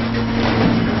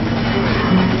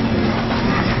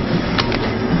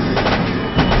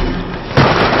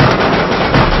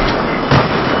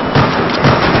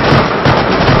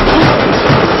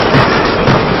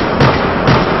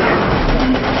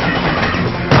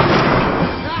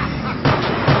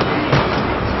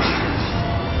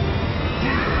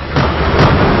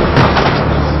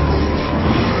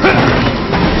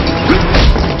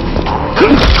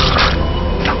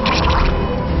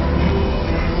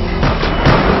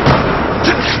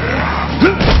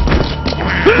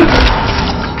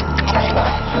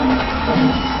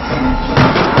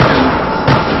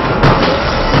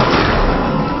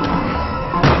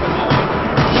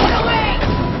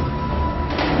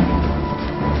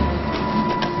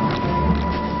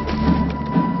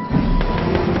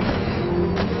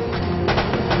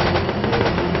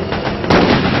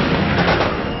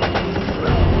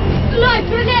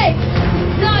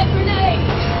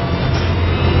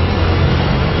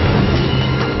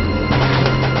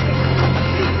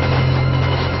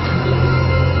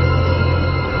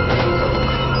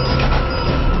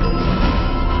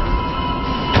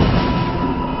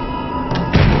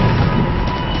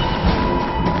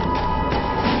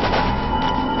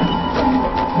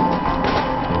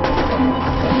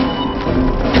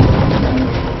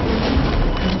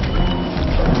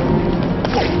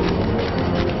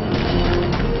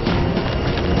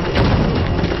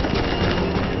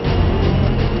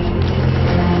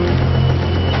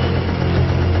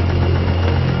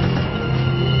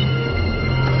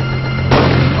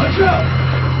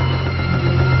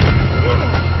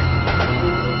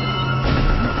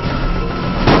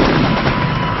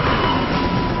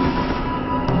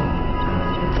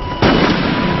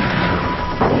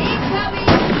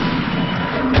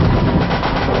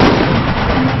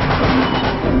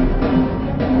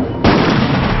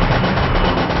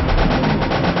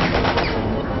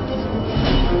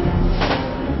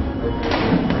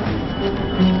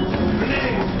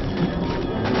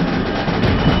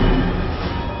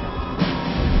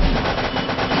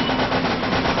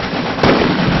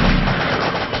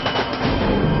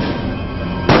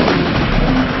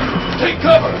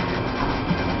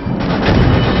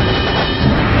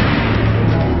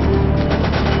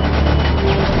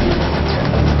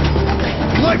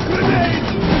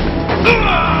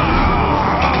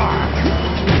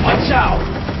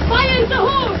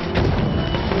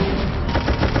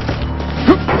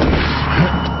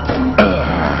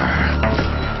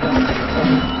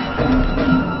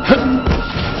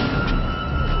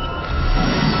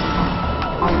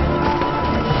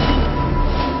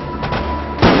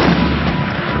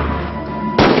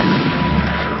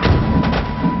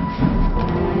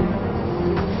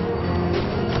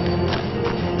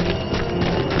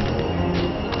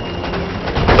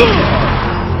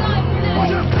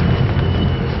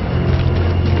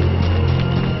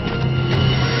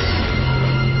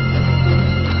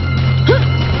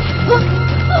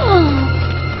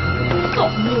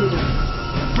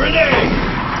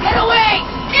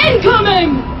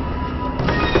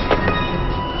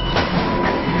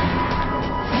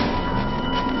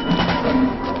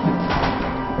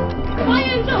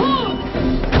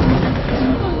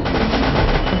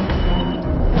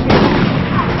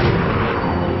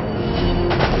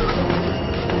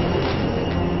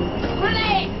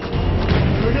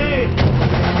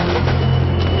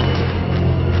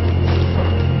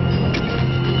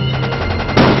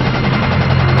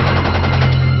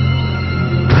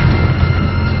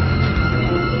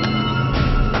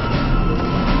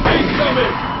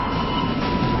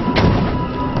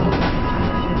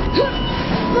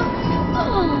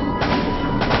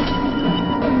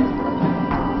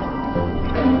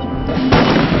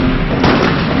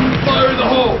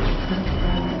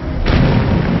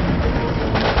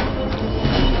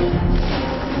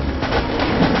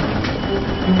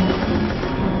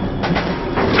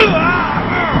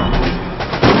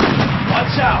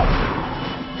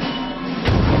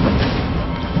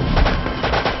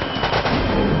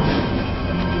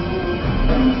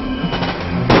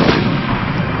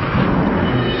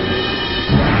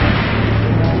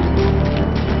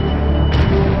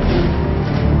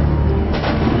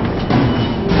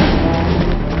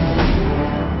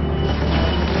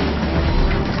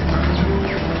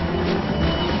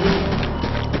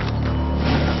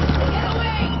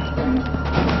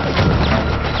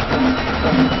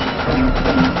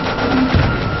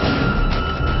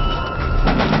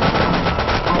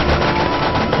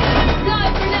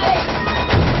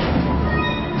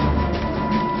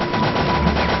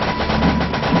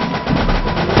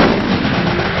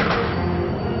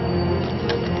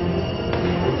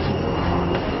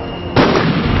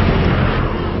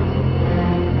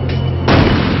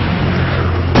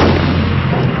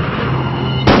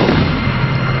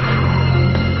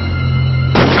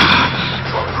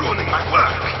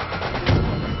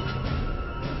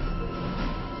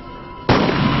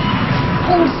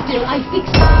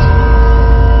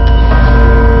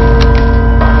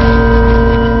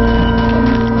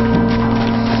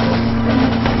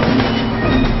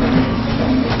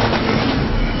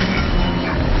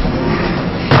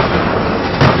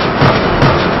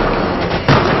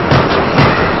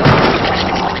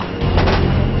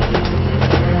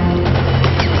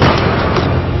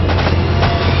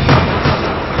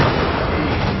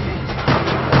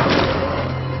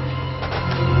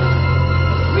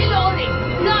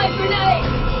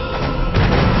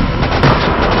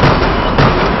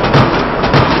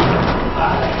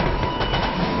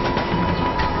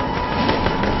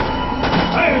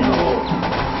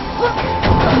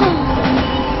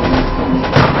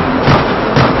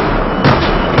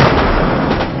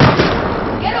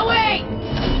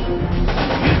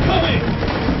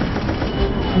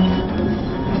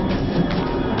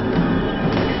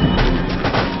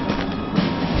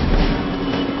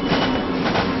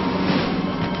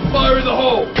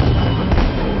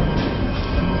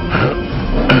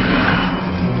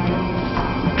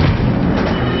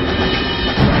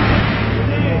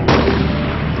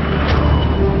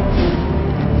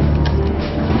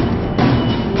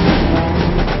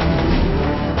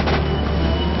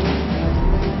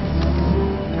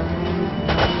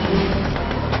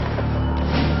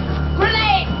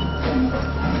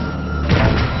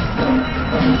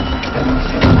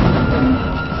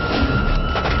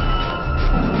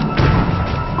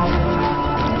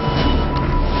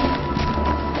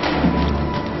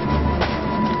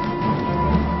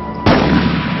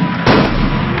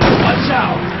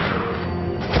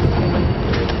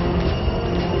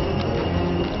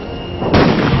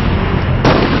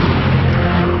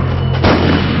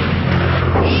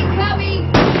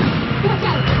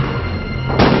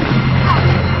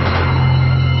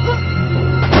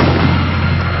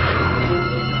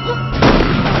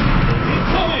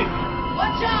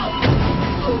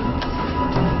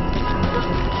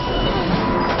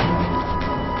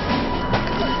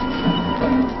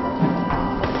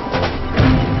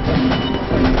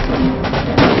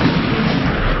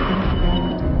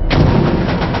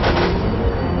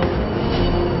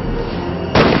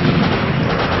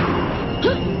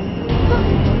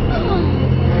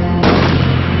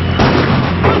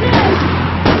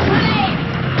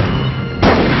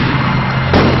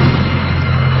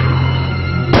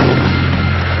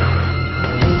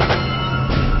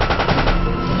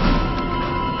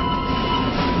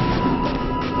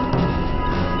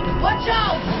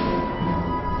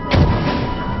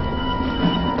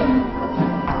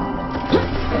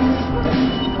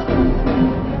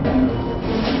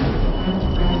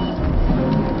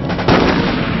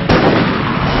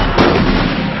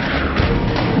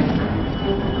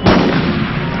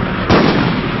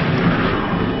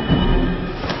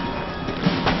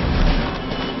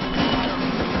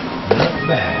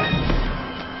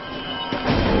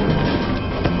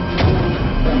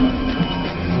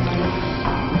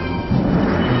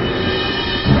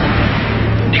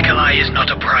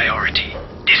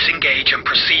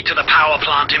 power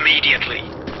plant immediately.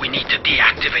 We need to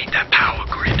deactivate that power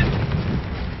grid.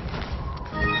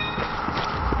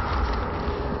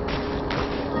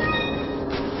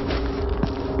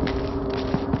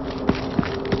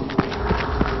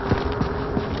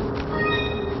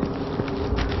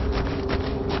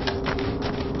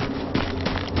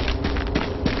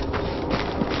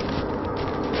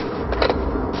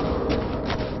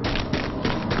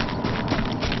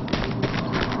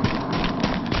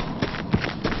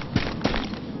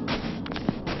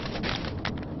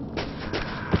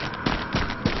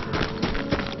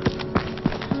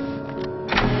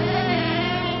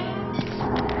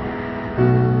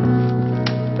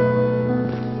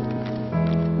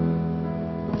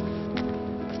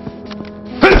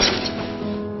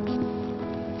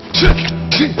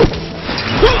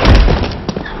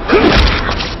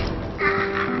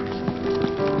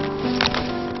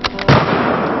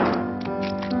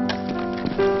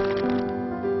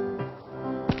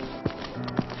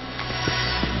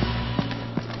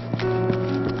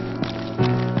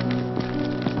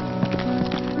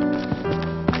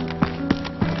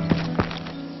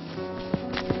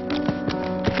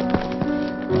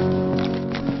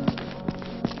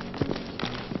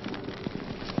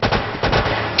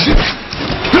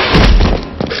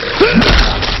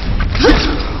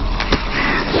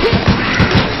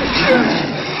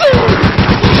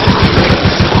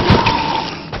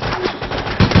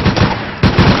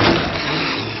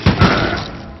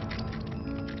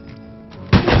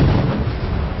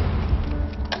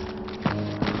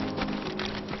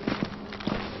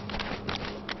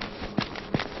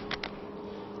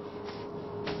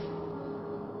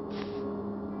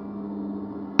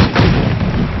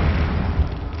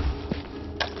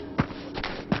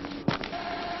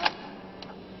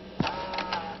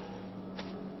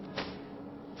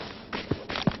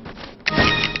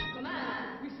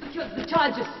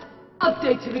 Charges.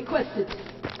 Updates requested.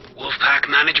 Wolfpack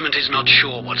management is not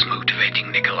sure what's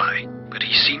motivating Nikolai, but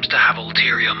he seems to have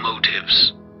ulterior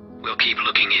motives. We'll keep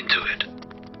looking into it.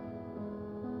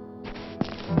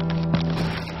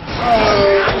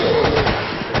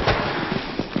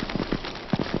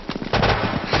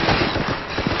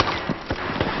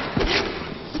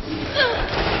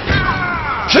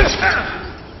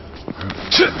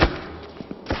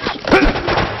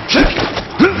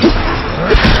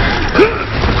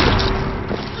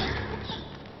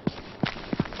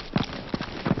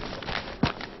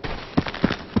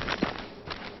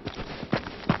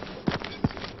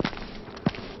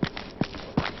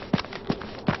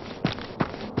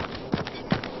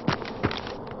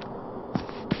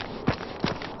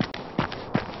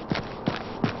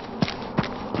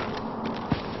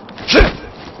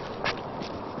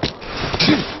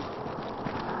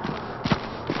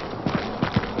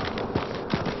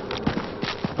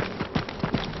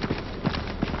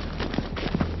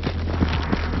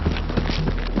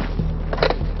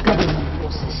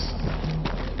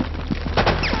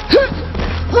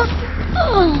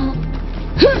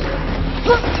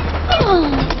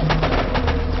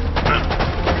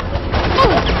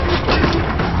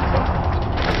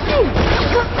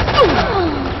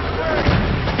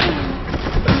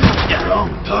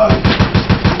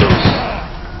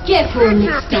 Careful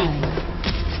next time.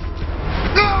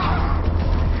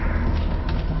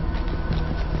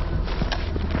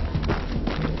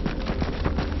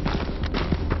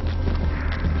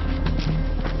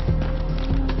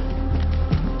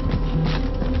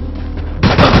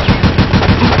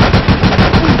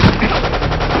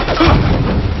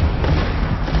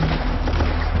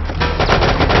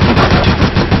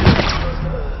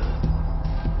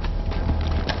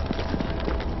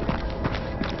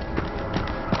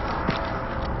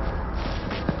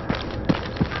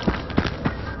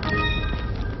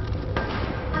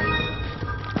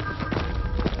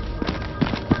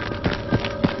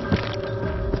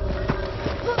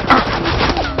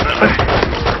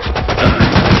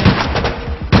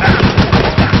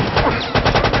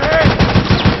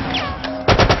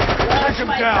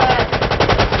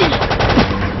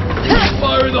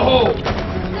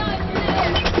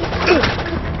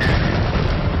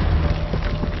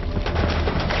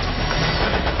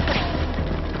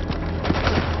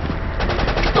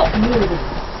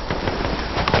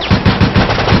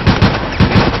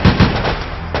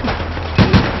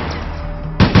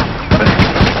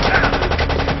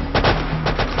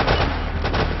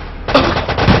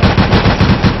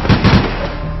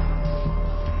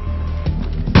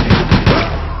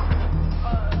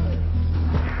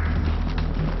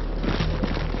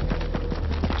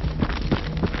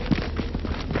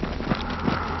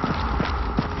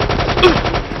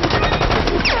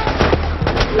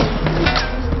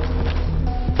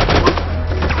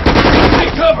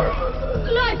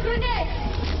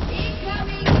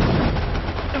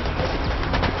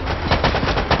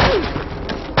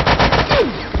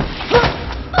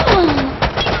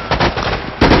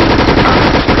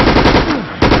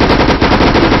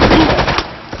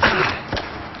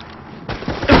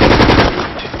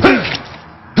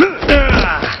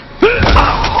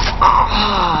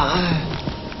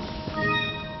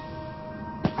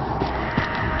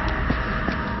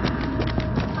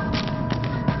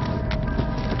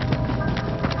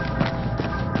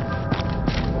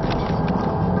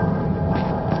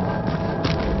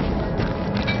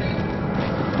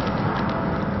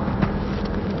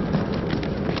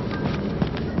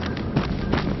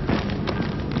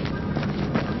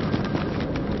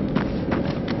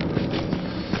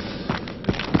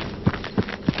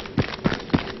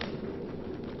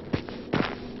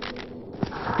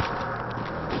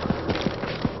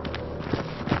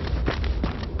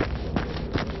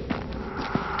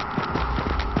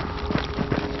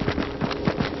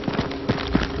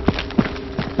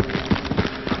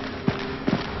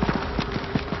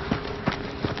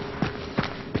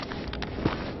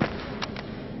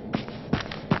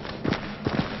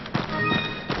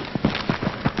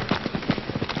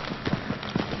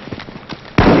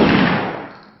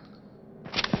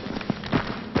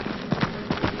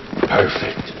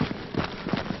 Perfect.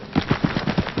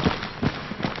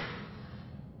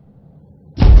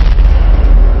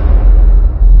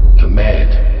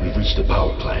 Command, we've reached the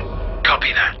power plant.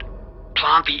 Copy that.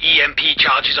 Plant the EMP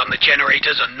charges on the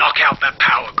generators and knock out that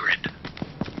power grid.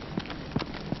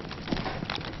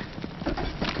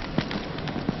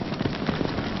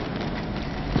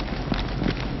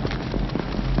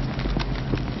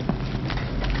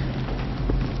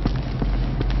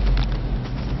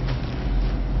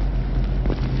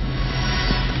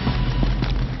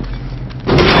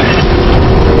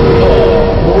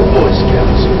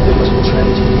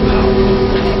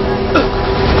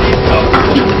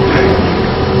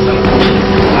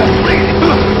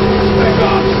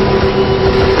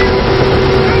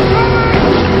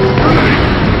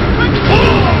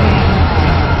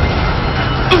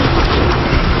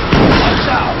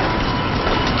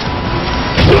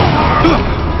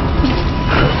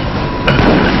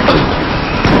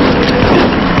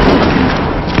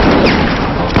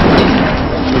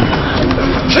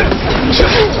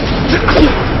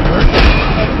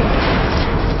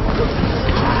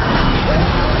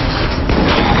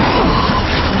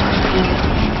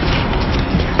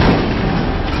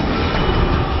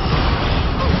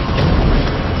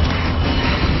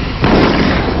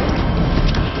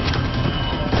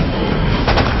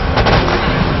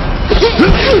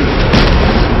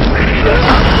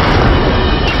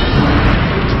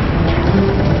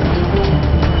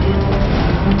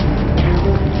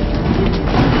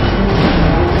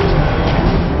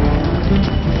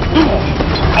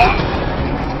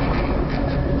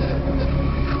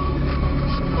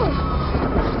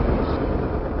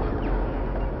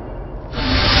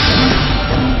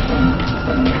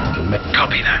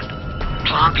 Copy that.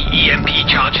 Plant the EMP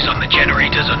charges on the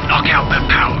generators and knock out that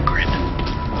power grid.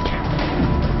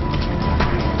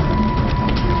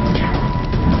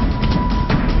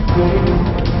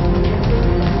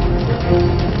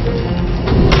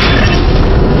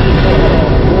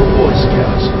 More Boy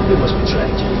Scouts. They must be trying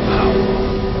to get power.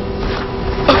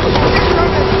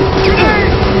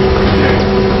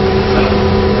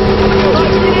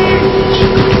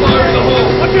 Fire in the hole!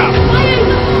 Watch out!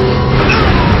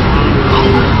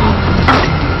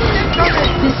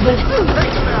 This way.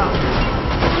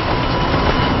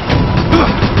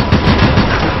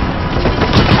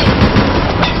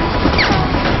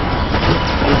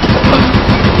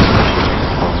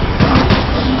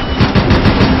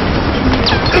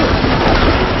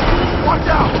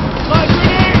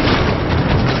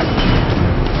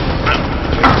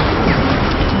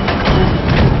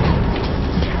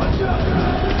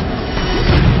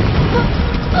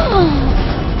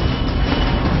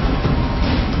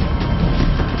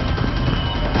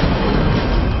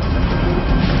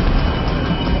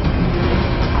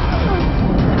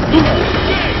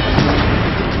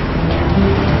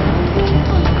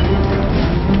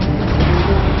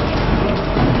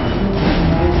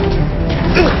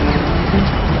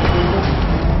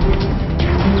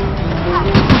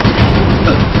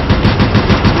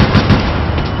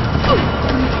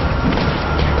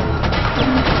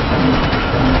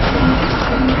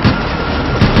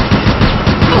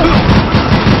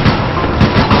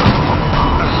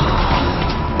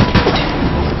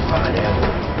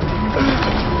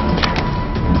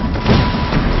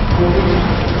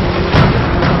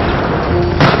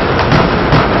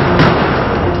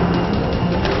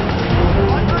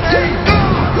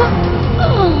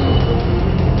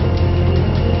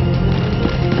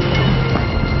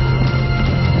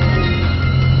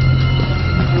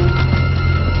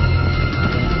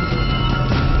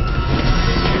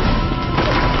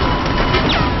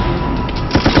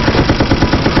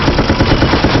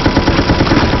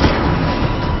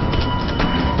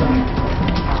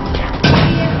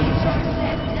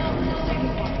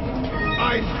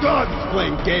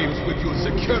 Playing games with your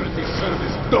security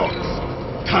service dogs.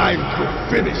 Time to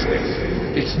finish this.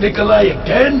 It's Nikolai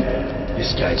again?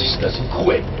 This guy just doesn't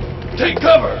quit. Take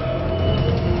cover!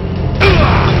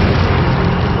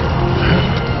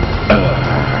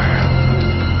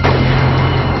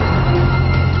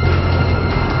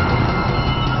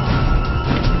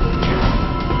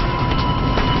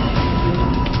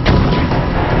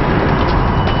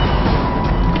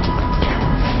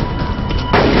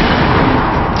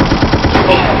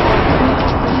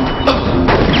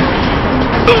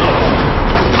 Ugh!